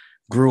shows,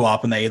 grew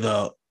up and they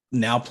either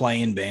now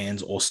play in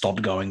bands or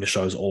stopped going to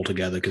shows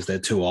altogether because they're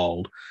too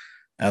old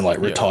and like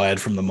Yeah. retired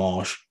from the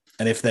mosh.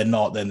 And if they're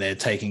not, then they're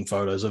taking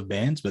photos of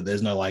bands, but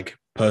there's no like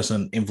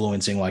person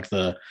influencing like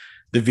the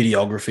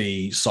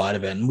videography side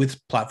of it. And with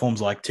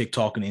platforms like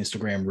TikTok and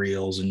Instagram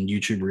Reels and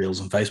YouTube Reels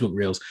and Facebook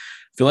Reels,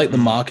 I feel like the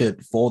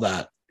market for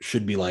that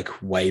should be like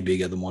way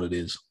bigger than what it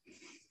is.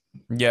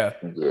 Yeah.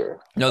 Yeah,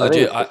 No, I think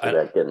legit. it's just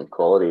about getting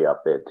quality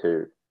up there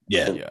too. I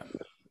Yeah. think, Yeah.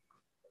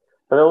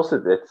 but also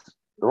that's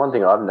the one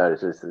thing I've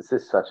noticed is it's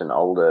just such an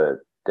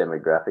older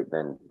demographic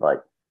than like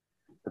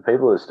the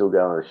people that are still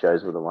going to the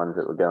shows were the ones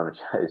that were going to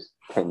shows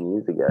 10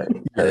 years ago.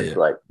 So Yeah, it's yeah.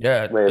 like,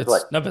 Yeah. whereas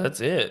like No, but that's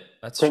it.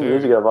 That's 10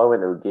 years true. ago, if I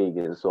went to a gig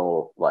and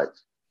saw like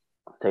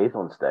Teeth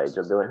on stage,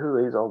 I'd be like, who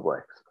are these old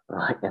blokes?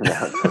 Like, and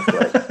now it's just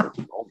like, it's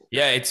normal.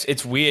 Yeah.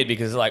 It's weird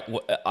because like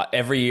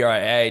every year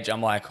I age,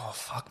 I'm like, oh,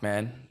 fuck,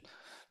 man.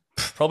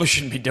 Probably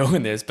shouldn't be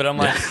doing this. But I'm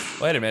like,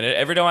 Yeah. wait a minute.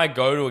 Every time I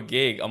go to a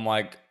gig, I'm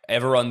like,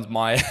 everyone's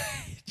my age.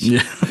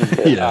 Yeah.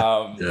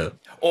 Yeah. Yeah.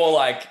 Or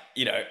like,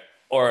 you know,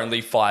 or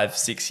only 5,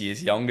 6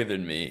 years younger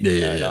than me. Yeah.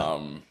 Yeah. And,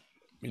 Yeah.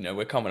 you know,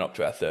 we're coming up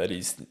to our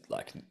 30s,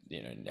 like,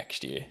 you know,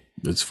 next year.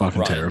 It's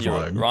fucking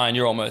terrifying. Ryan,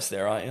 you're almost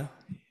there, aren't you?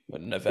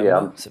 What, November, Yeah,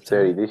 I'm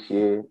September? 30 this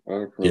year.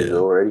 Anthony's Yeah.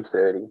 already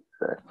 30.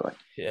 So it's like,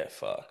 Yeah,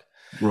 fuck.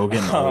 We're all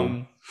getting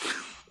old.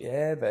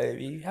 Yeah,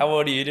 baby. How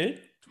old are you, dude?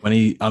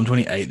 20, I'm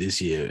 28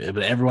 this year,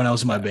 but everyone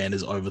else in my band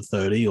is over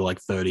 30 or like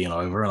 30 and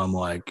over. And I'm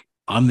like,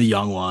 I'm the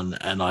young one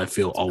and I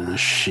feel old as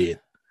shit.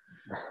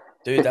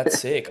 Dude, that's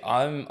sick.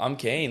 I'm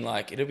keen.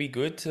 Like, it'd be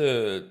good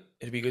to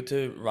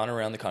run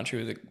around the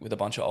country with a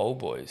bunch of old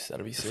boys.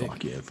 That'd be sick.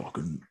 Fuck yeah,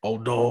 fucking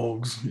old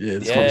dogs. Yeah,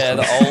 it's Yeah,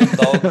 the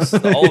old dogs,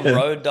 the old Yeah.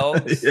 road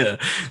dogs. Yeah,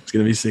 it's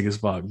gonna be sick as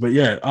fuck. But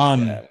yeah, Yeah,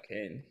 I'm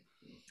keen.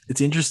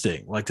 it's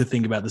interesting, like to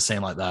think about the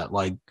scene like that.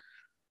 Like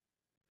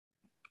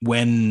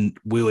when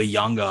we were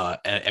younger,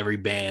 every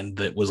band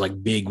that was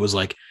like big was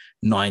like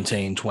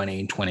 19,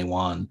 20,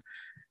 21.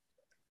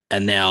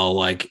 And now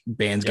like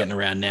bands getting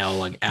around now,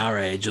 like our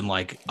age, and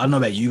like I don't know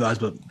about you guys,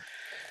 but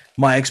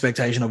my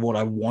expectation of what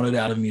I wanted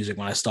out of music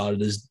when I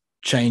started has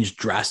changed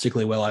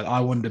drastically. Where like I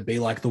wanted to be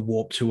like the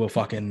Warped Tour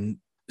fucking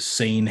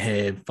scene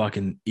hair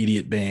fucking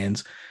idiot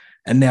bands,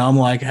 and now I'm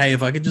like, hey,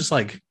 if I could just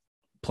like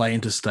play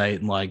interstate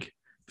and like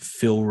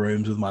fill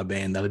rooms with my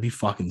band, that'd be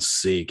fucking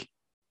sick.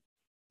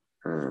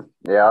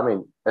 yeah, I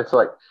mean, it's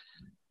like,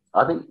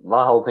 I think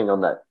my whole thing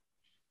on that,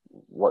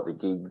 what the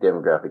gig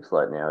demographics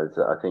like now is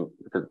that I think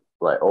because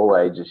like all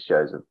ages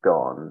shows have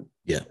gone,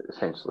 Yeah.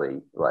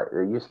 essentially, like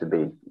there used to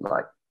be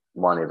like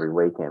one every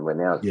weekend, where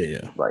now it's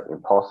Yeah. like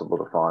impossible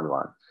to find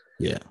one.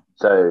 Yeah.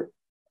 So,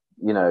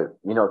 you know,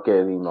 you're not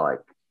getting like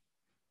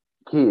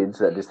kids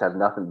that just have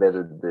nothing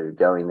better to do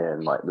going there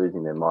and like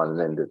losing their mind.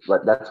 And then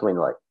like that's when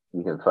like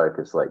you can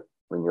focus, like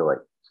when you're like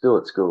still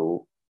at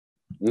school,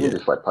 you can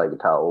just like play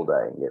guitar all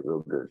day and get real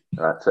good.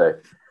 Right. So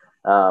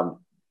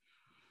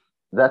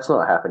that's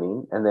not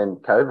happening. And then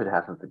COVID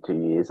happened for 2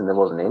 years and there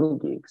wasn't any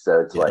gigs.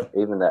 So it's like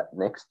even that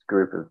next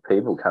group of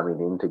people coming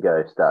in to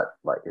go start,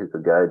 like who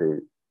could go to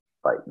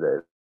like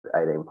the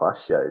 18 plus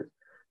shows,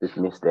 just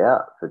missed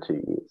out for 2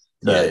 years.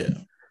 So Yeah, yeah.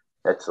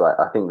 it's like,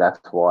 I think that's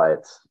why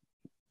it's,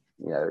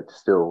 it's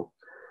still,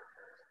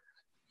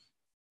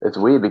 it's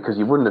weird because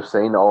you wouldn't have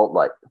seen old,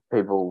 like,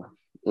 people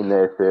in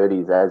their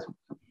 30s as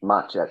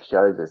much at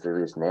shows as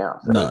there is now.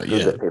 So No, it's good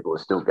yeah. that people are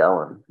still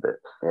going. But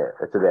yeah,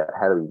 it's about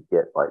how do we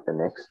get like the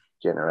next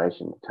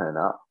generation to turn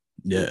up.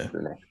 Yeah.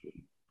 The next,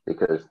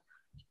 because,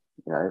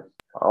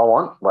 I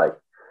want like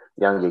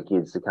younger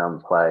kids to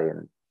come play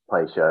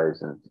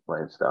shows and play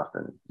stuff.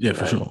 And Yeah,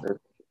 for sure.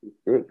 it's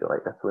big.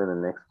 Like that's where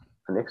the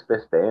next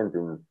best bands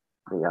in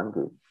the young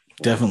kids.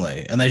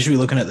 Definitely. And they should be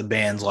looking at the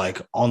bands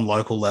like on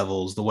local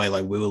levels, the way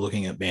like we were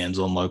looking at bands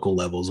on local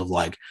levels of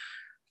like,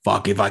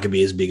 fuck, if I could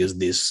be as big as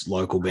this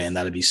local band,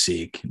 that'd be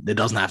sick. It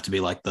doesn't have to be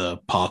like the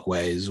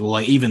Parkways. Well,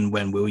 like even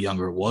when we were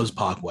younger, it was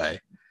Parkway.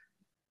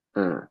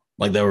 Mm.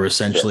 Like they were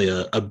essentially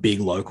a big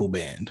local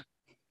band.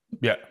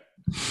 Yeah.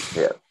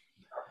 Yeah.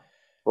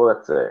 Well,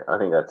 I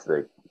think that's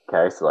the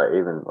case. Like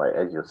even like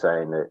as you're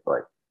saying that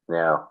like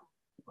now,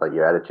 like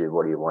your attitude,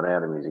 what do you want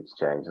out of music's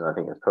changed, and I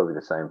think it's probably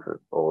the same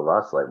for all of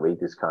us. Like we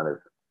just kind of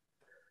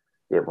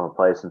want to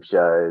play some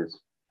shows,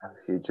 have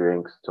a few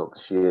drinks, talk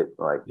shit,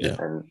 like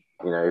and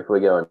if we're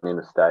going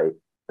interstate,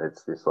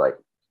 it's just like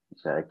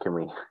can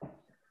we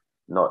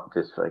not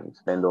just fucking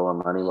spend all our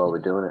money while we're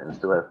doing it and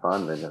still have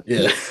fun? Then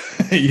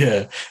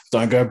yeah,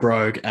 don't go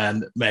broke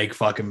and make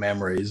fucking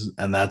memories,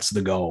 and that's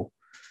the goal.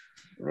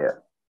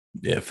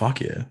 Yeah,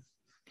 fuck yeah,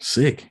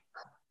 sick.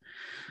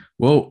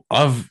 Well,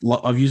 I've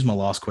used my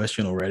last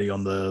question already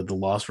on the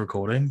last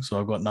recording, so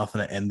I've got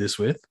nothing to end this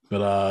with.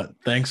 But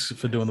thanks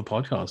for doing the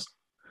podcast.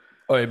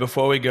 Oh, yeah,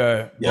 before we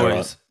go,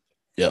 boys,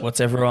 right. What's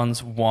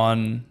everyone's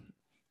one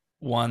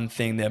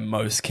thing they're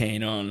most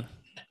keen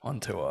on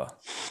tour?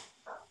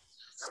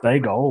 Stay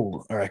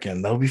Gold, I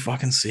reckon. That'll be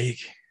fucking sick.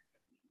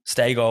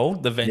 Stay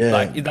Gold, the venue,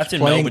 like that's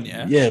in Melbourne,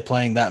 yeah. Yeah,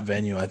 playing that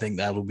venue, I think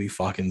that'll be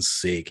fucking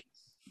sick.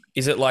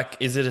 Is it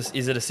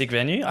a sick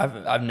venue?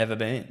 I've never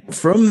been.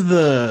 From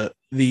the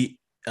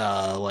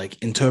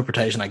like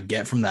interpretation I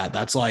get from that,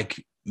 that's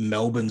like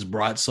Melbourne's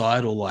bright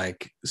side or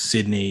like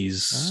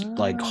Sydney's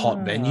like hot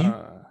venue.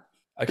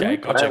 Okay,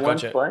 gotcha.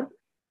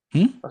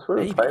 I swear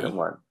we played in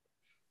one.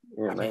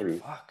 Yeah, maybe.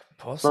 Fuck,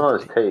 it's possibly.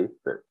 not as teeth,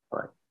 but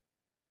like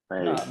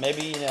maybe.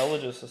 Maybe in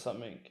Elogis or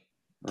something.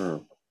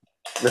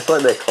 It's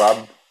like their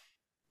club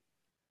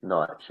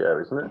night show,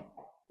 isn't it?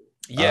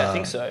 Yeah, I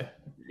think so.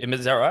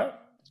 Is that right,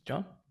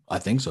 John? I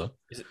think so.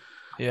 Is it?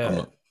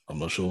 Yeah. I'm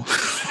not sure.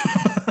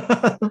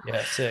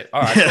 Yeah, sick.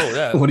 All right, cool.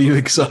 Yeah. What are you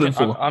excited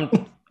for?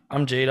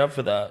 I'm G'd up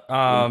for that.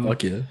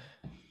 Fuck yeah.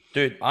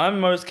 Dude, I'm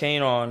most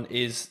keen on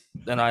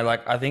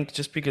I think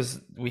just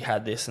because we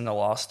had this in the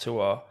last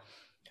tour,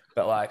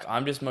 but like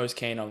I'm just most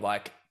keen on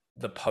like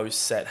the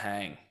post-set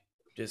hang.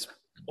 Just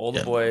all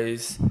the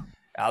boys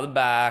out the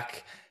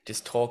back,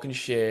 just talking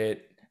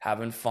shit,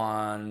 having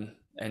fun,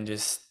 and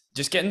just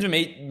getting to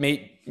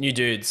meet new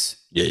dudes.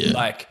 Yeah.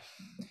 Like,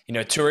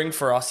 touring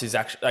for us is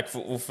actually like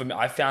for me,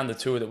 I found the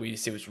tour that we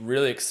used to was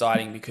really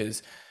exciting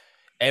because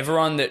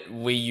everyone that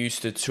we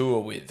used to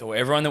tour with, or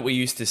everyone that we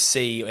used to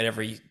see at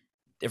every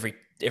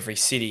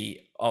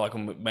city, like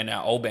when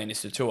our old band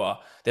used to tour,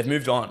 they've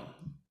moved on.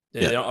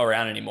 They're not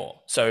around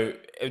anymore. So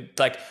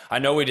I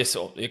know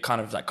it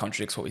kind of like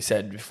contradicts what we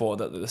said before,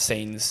 that the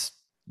scenes,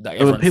 like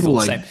everyone's people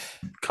like same.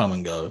 Come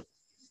and go.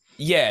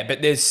 Yeah,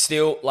 but there's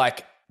still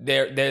like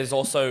there's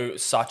also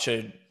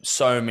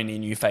so many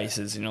new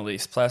faces in all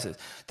these places.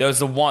 There's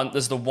the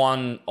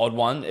one odd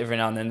one every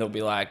now and then they'll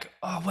be like,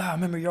 oh wow, I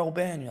remember your old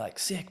band. You're like,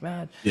 sick,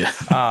 man. Yeah.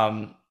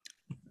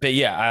 But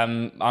yeah,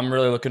 I'm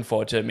really looking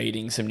forward to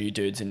meeting some new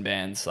dudes in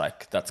bands.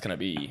 Like that's gonna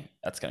be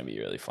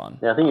really fun.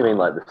 Yeah, I think you mean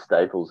like the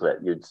staples that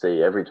you'd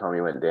see every time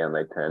you went down,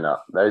 they turn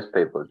up. Those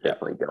people are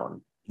definitely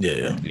gone.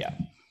 Yeah,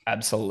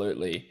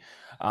 absolutely.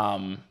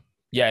 I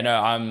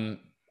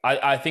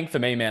think for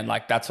me, man,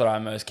 like that's what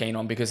I'm most keen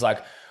on, because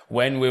like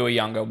when we were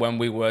younger, when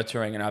we were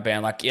touring in our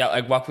band, like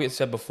we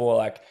said before,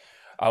 like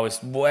I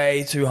was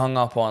way too hung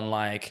up on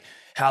like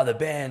how the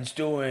band's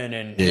doing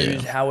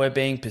and how we're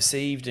being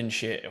perceived and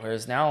shit.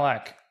 Whereas now,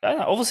 like, I don't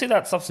know, obviously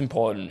that stuff's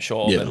important,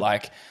 sure, but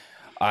like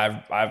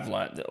I've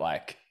learned that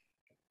like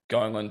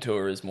going on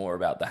tour is more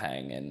about the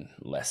hang and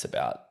less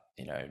about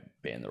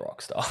being the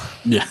rock star.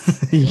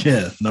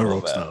 No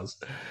rock stars.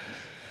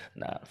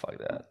 Nah, fuck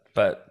that.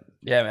 But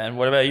yeah, man.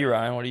 What about you,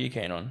 Ryan? What are you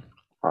keen on?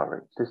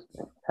 Just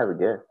have a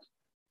guess.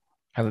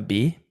 Have a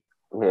beer?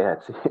 Yeah,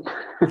 that's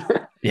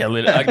it. Yeah,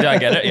 did I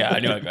get it? Yeah, I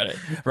knew I got it.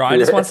 Ryan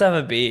just wants to have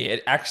a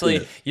beer.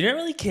 You don't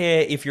really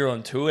care if you're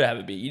on tour to have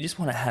a beer. You just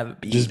want to have a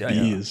beer. Just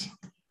beers.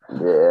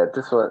 Yeah,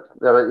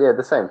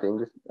 the same thing.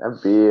 Just have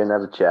a beer and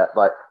have a chat.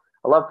 Like,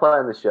 I love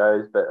playing the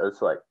shows, but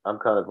it's like I'm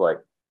kind of like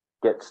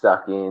get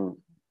stuck in,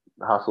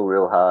 hustle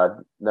real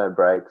hard, no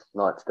breaks,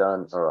 night's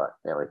done. All right,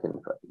 now we can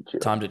fucking chill.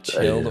 Time to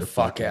chill the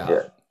fuck out.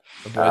 Yeah.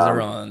 The boys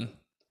are on.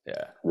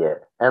 Yeah. Yeah,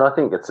 and I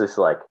think it's just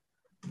like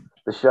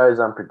the show's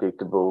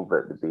unpredictable,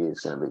 but the beer's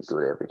going to be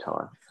good every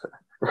time. So.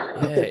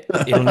 Yeah,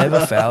 it'll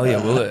never fail you,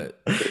 will it?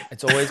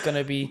 It's always going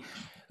to be,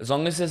 as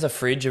long as there's a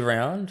fridge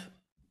around.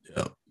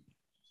 Yep.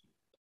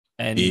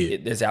 and Beer.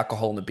 there's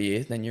alcohol in the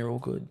beer, then you're all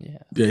good. Yeah.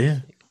 Yeah.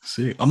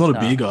 Sick. I'm not a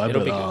beer guy, it'll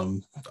but be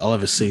good. I'll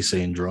have a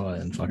CC and dry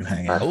and fucking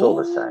hang out. That's all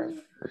the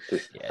same. It's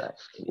just Yeah. the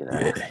same, you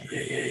know.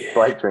 Yeah.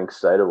 Blake drinks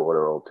soda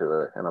water all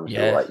to it, and I'm Yeah.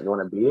 still like, you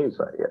want a beer? He's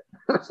like,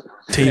 yeah.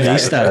 TV Yeah,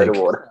 static. Soda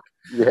water.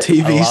 Yeah.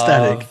 TV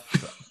static.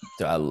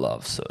 Dude, I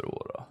love soda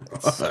water.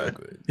 It's so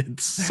good. It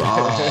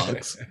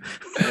sucks.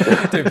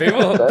 Dude,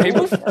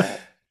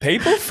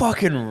 people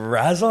fucking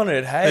razz on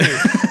it. Hey,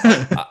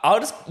 I'll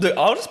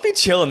just be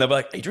chilling. They'll be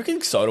like, "Are you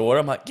drinking soda water?"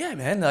 I'm like, "Yeah,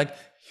 man." They're like,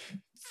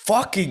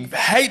 "Fucking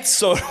hate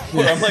soda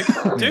water." I'm like,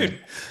 "Dude,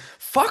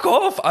 fuck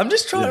off. I'm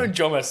just trying to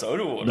enjoy my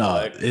soda water." No,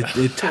 Like,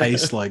 it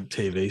tastes like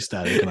TV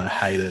static, and I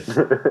hate it.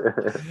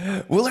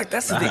 well, like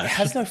that's the thing. It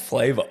has no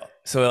flavor.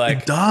 So like,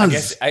 It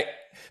does.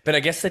 I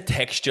guess the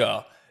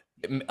texture,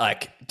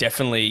 like,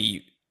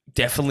 definitely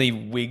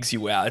wigs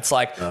you out. It's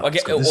like, I It's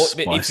get, got this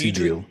if spicy you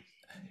deal. drink,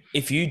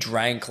 if you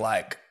drank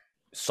like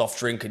soft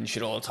drink and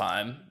shit all the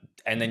time,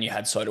 and then you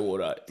had soda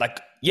water,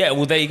 like, yeah,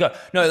 well, there you go.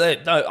 No,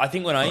 I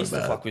think when I used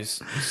to fuck with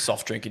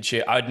soft drink and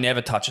shit, I'd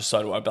never touch a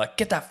soda water. I'd be like,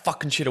 get that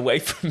fucking shit away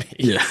from me.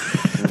 Yeah.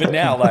 But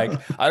now, like,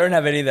 I don't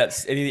have any of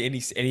that,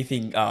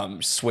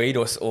 anything sweet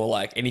or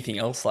like anything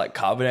else like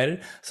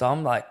carbonated. So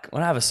I'm like,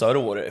 when I have a soda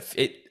water, if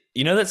it,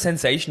 you know, that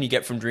sensation you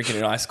get from drinking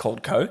an ice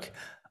cold Coke,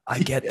 I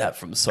get that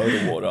from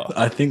soda water.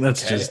 I think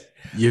that's just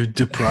you've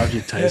deprived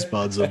your taste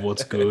buds of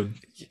what's good.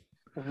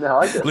 No,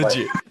 I get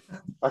Legit.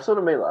 like, I sort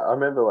of mean like, I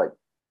remember like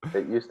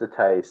it used to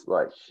taste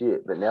like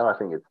shit, but now I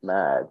think it's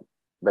mad.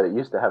 But it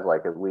used to have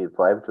like a weird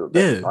flavor to it. But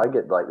Yeah. I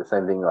get like the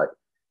same thing. Like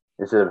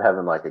instead of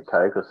having like a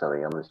Coke or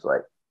something, I'm just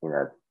like, you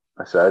know,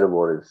 a soda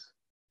water's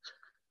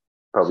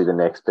probably the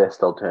next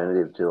best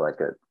alternative to like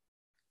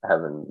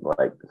having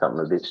like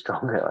something a bit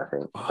stronger. I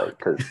think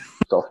because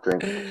soft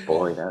drink is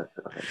boring as.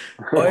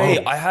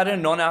 Hey, I had a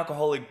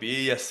non-alcoholic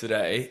beer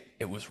yesterday.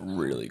 It was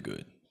really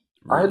good.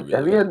 Really, really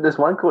have you good. had this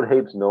one called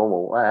Heaps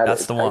Normal? I had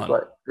That's it. the It tastes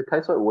one. it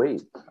tastes like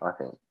weed. I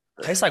think.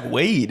 Tastes like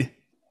weed.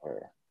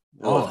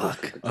 Oh,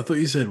 I thought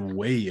you said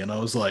we, and I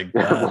was like,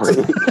 that's...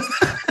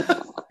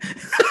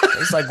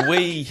 Tastes like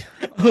we.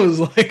 I was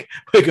like,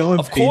 we're going.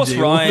 Of course,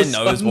 PG all of a Ryan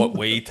knows sudden. what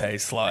we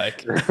taste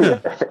like.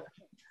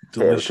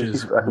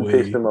 Delicious I weed.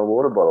 pissed in my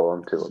water bottle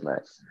onto it, mate.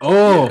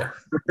 Oh,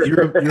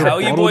 you're a How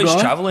are you bottle boys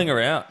guy? traveling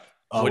around?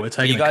 Oh, we're Are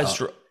taking you guys a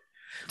car.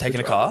 taking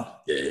a car?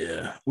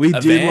 Yeah. We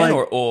A did van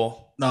like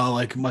or no,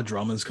 like my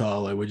drummer's car.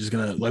 Like we're just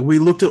gonna like we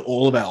looked at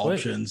all of our Sweet.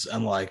 options,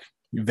 and like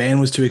van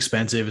was too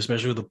expensive,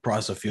 especially with the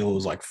price of fuel. It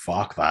was like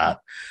fuck that.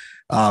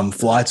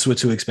 Flights were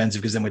too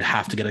expensive because then we'd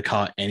have to get a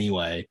car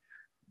anyway.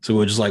 So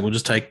we're just like, we'll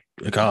just take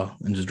a car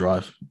and just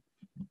drive.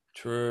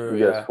 true?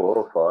 You Yeah. guys 4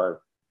 or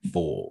 5?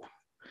 4.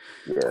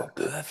 Yeah. Oh,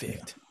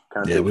 perfect.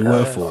 Can't Yeah, do we car.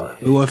 were 4.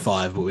 We were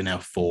 5, but we're now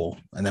 4.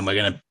 And then we're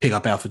gonna pick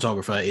up our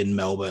photographer in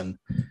Melbourne,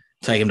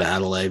 take him to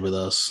Adelaide with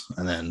us,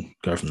 and then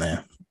go from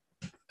there.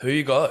 Who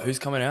you got? Who's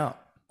coming out?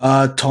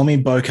 Tommy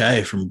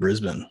Bouquet from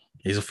Brisbane.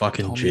 He's a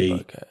fucking Tommy G.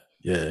 Bouquet.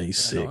 Yeah,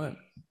 he's I know sick. him.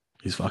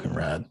 He's fucking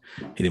rad.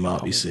 Hit him up.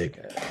 Tommy He's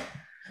sick. Bouquet.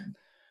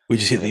 We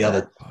just hit the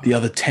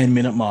other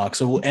 10-minute mark.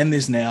 So we'll end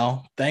this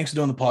now. Thanks for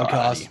doing the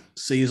podcast. Alrighty.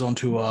 See you on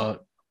tour.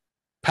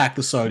 Pack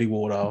the soda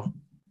water.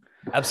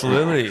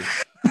 Absolutely.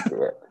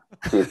 Yeah.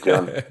 Cheers,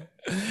 John.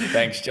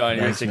 Thanks, John.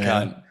 You're Thanks, a man.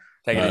 cunt.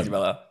 Take it Right. easy,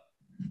 brother.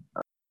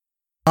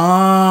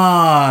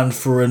 And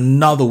for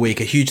another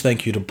week, a huge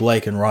thank you to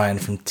Blake and Ryan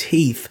from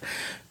Teeth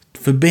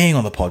for being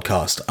on the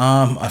podcast.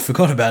 I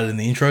forgot about it in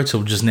the intro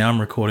till just now. I'm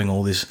recording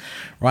all this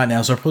right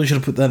now, so I probably should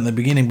have put that in the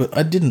beginning, but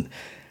I didn't.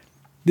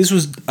 This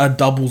was a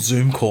double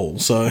Zoom call,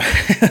 so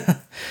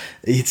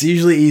it's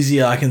usually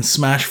easier. I can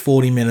smash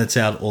 40 minutes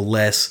out or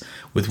less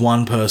with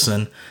one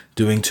person.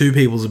 Doing 2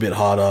 people's a bit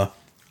harder.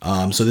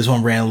 So this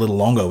one ran a little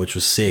longer, which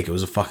was sick. It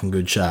was a fucking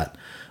good chat.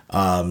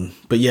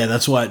 But yeah,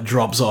 that's why it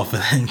drops off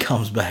and then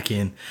comes back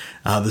in.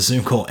 The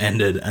Zoom call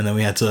ended, and then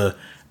we had to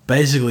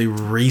basically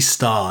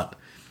restart,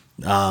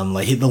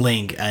 like hit the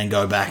link and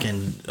go back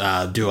and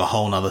do a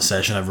whole nother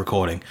session of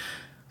recording.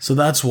 So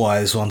that's why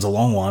this one's a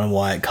long one and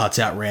why it cuts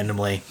out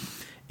randomly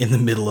in the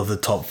middle of the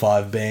top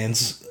 5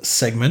 bands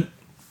segment.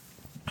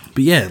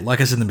 But yeah, like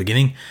I said in the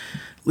beginning,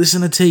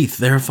 listen to Teeth.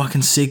 They're a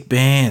fucking sick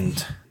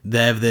band.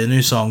 They have their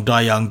new song,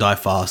 Die Young, Die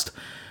Fast,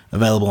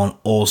 available on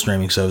all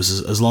streaming services,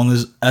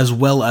 as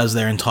well as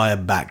their entire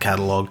back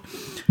catalogue.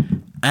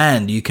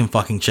 And you can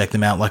fucking check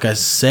them out, like I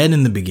said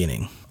in the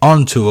beginning,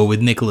 on tour with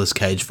Nicolas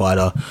Cage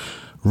Fighter,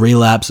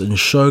 Relapse, and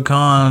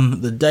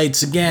Shokan. The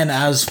dates again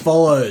as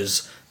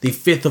follows: the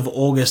 5th of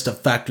August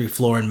at Factory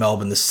Floor in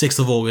Melbourne, the 6th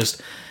of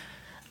August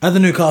at the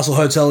Newcastle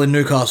Hotel in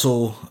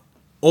Newcastle,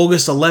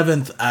 August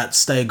 11th at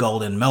Stay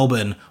Gold in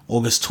Melbourne,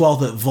 August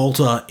 12th at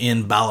Volta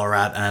in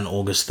Ballarat, and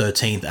August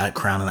 13th at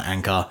Crown and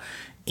Anchor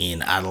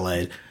in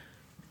Adelaide.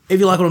 If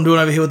you like what I'm doing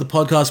over here with the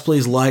podcast,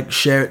 please like,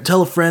 share it,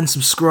 tell a friend,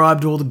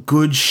 subscribe to all the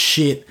good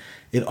shit.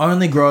 It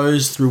only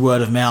grows through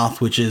word of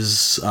mouth, which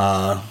is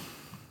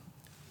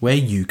where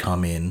you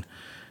come in.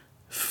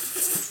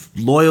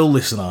 Loyal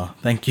listener,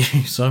 thank you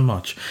so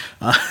much.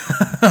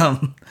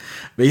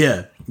 But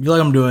yeah, if you like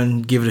what I'm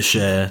doing, give it a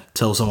share,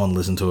 tell someone to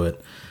listen to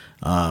it.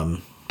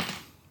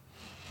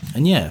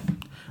 And yeah,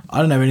 I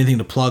don't have anything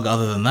to plug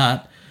other than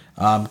that.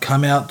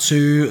 Come out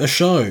to a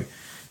show.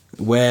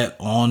 We're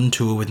on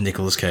tour with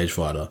Nicolas Cage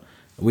Fighter.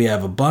 We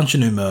have a bunch of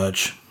new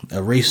merch,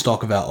 a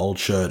restock of our old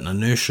shirt, and a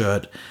new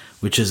shirt,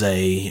 which is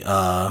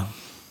a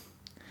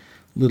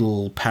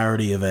little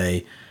parody of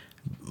a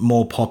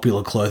more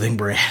popular clothing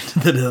brand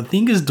that I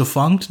think is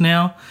defunct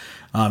now.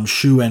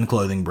 Shoe and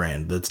clothing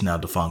brand that's now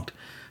defunct.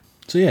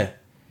 So yeah,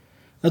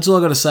 that's all I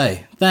got to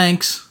say.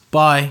 Thanks.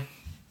 Bye.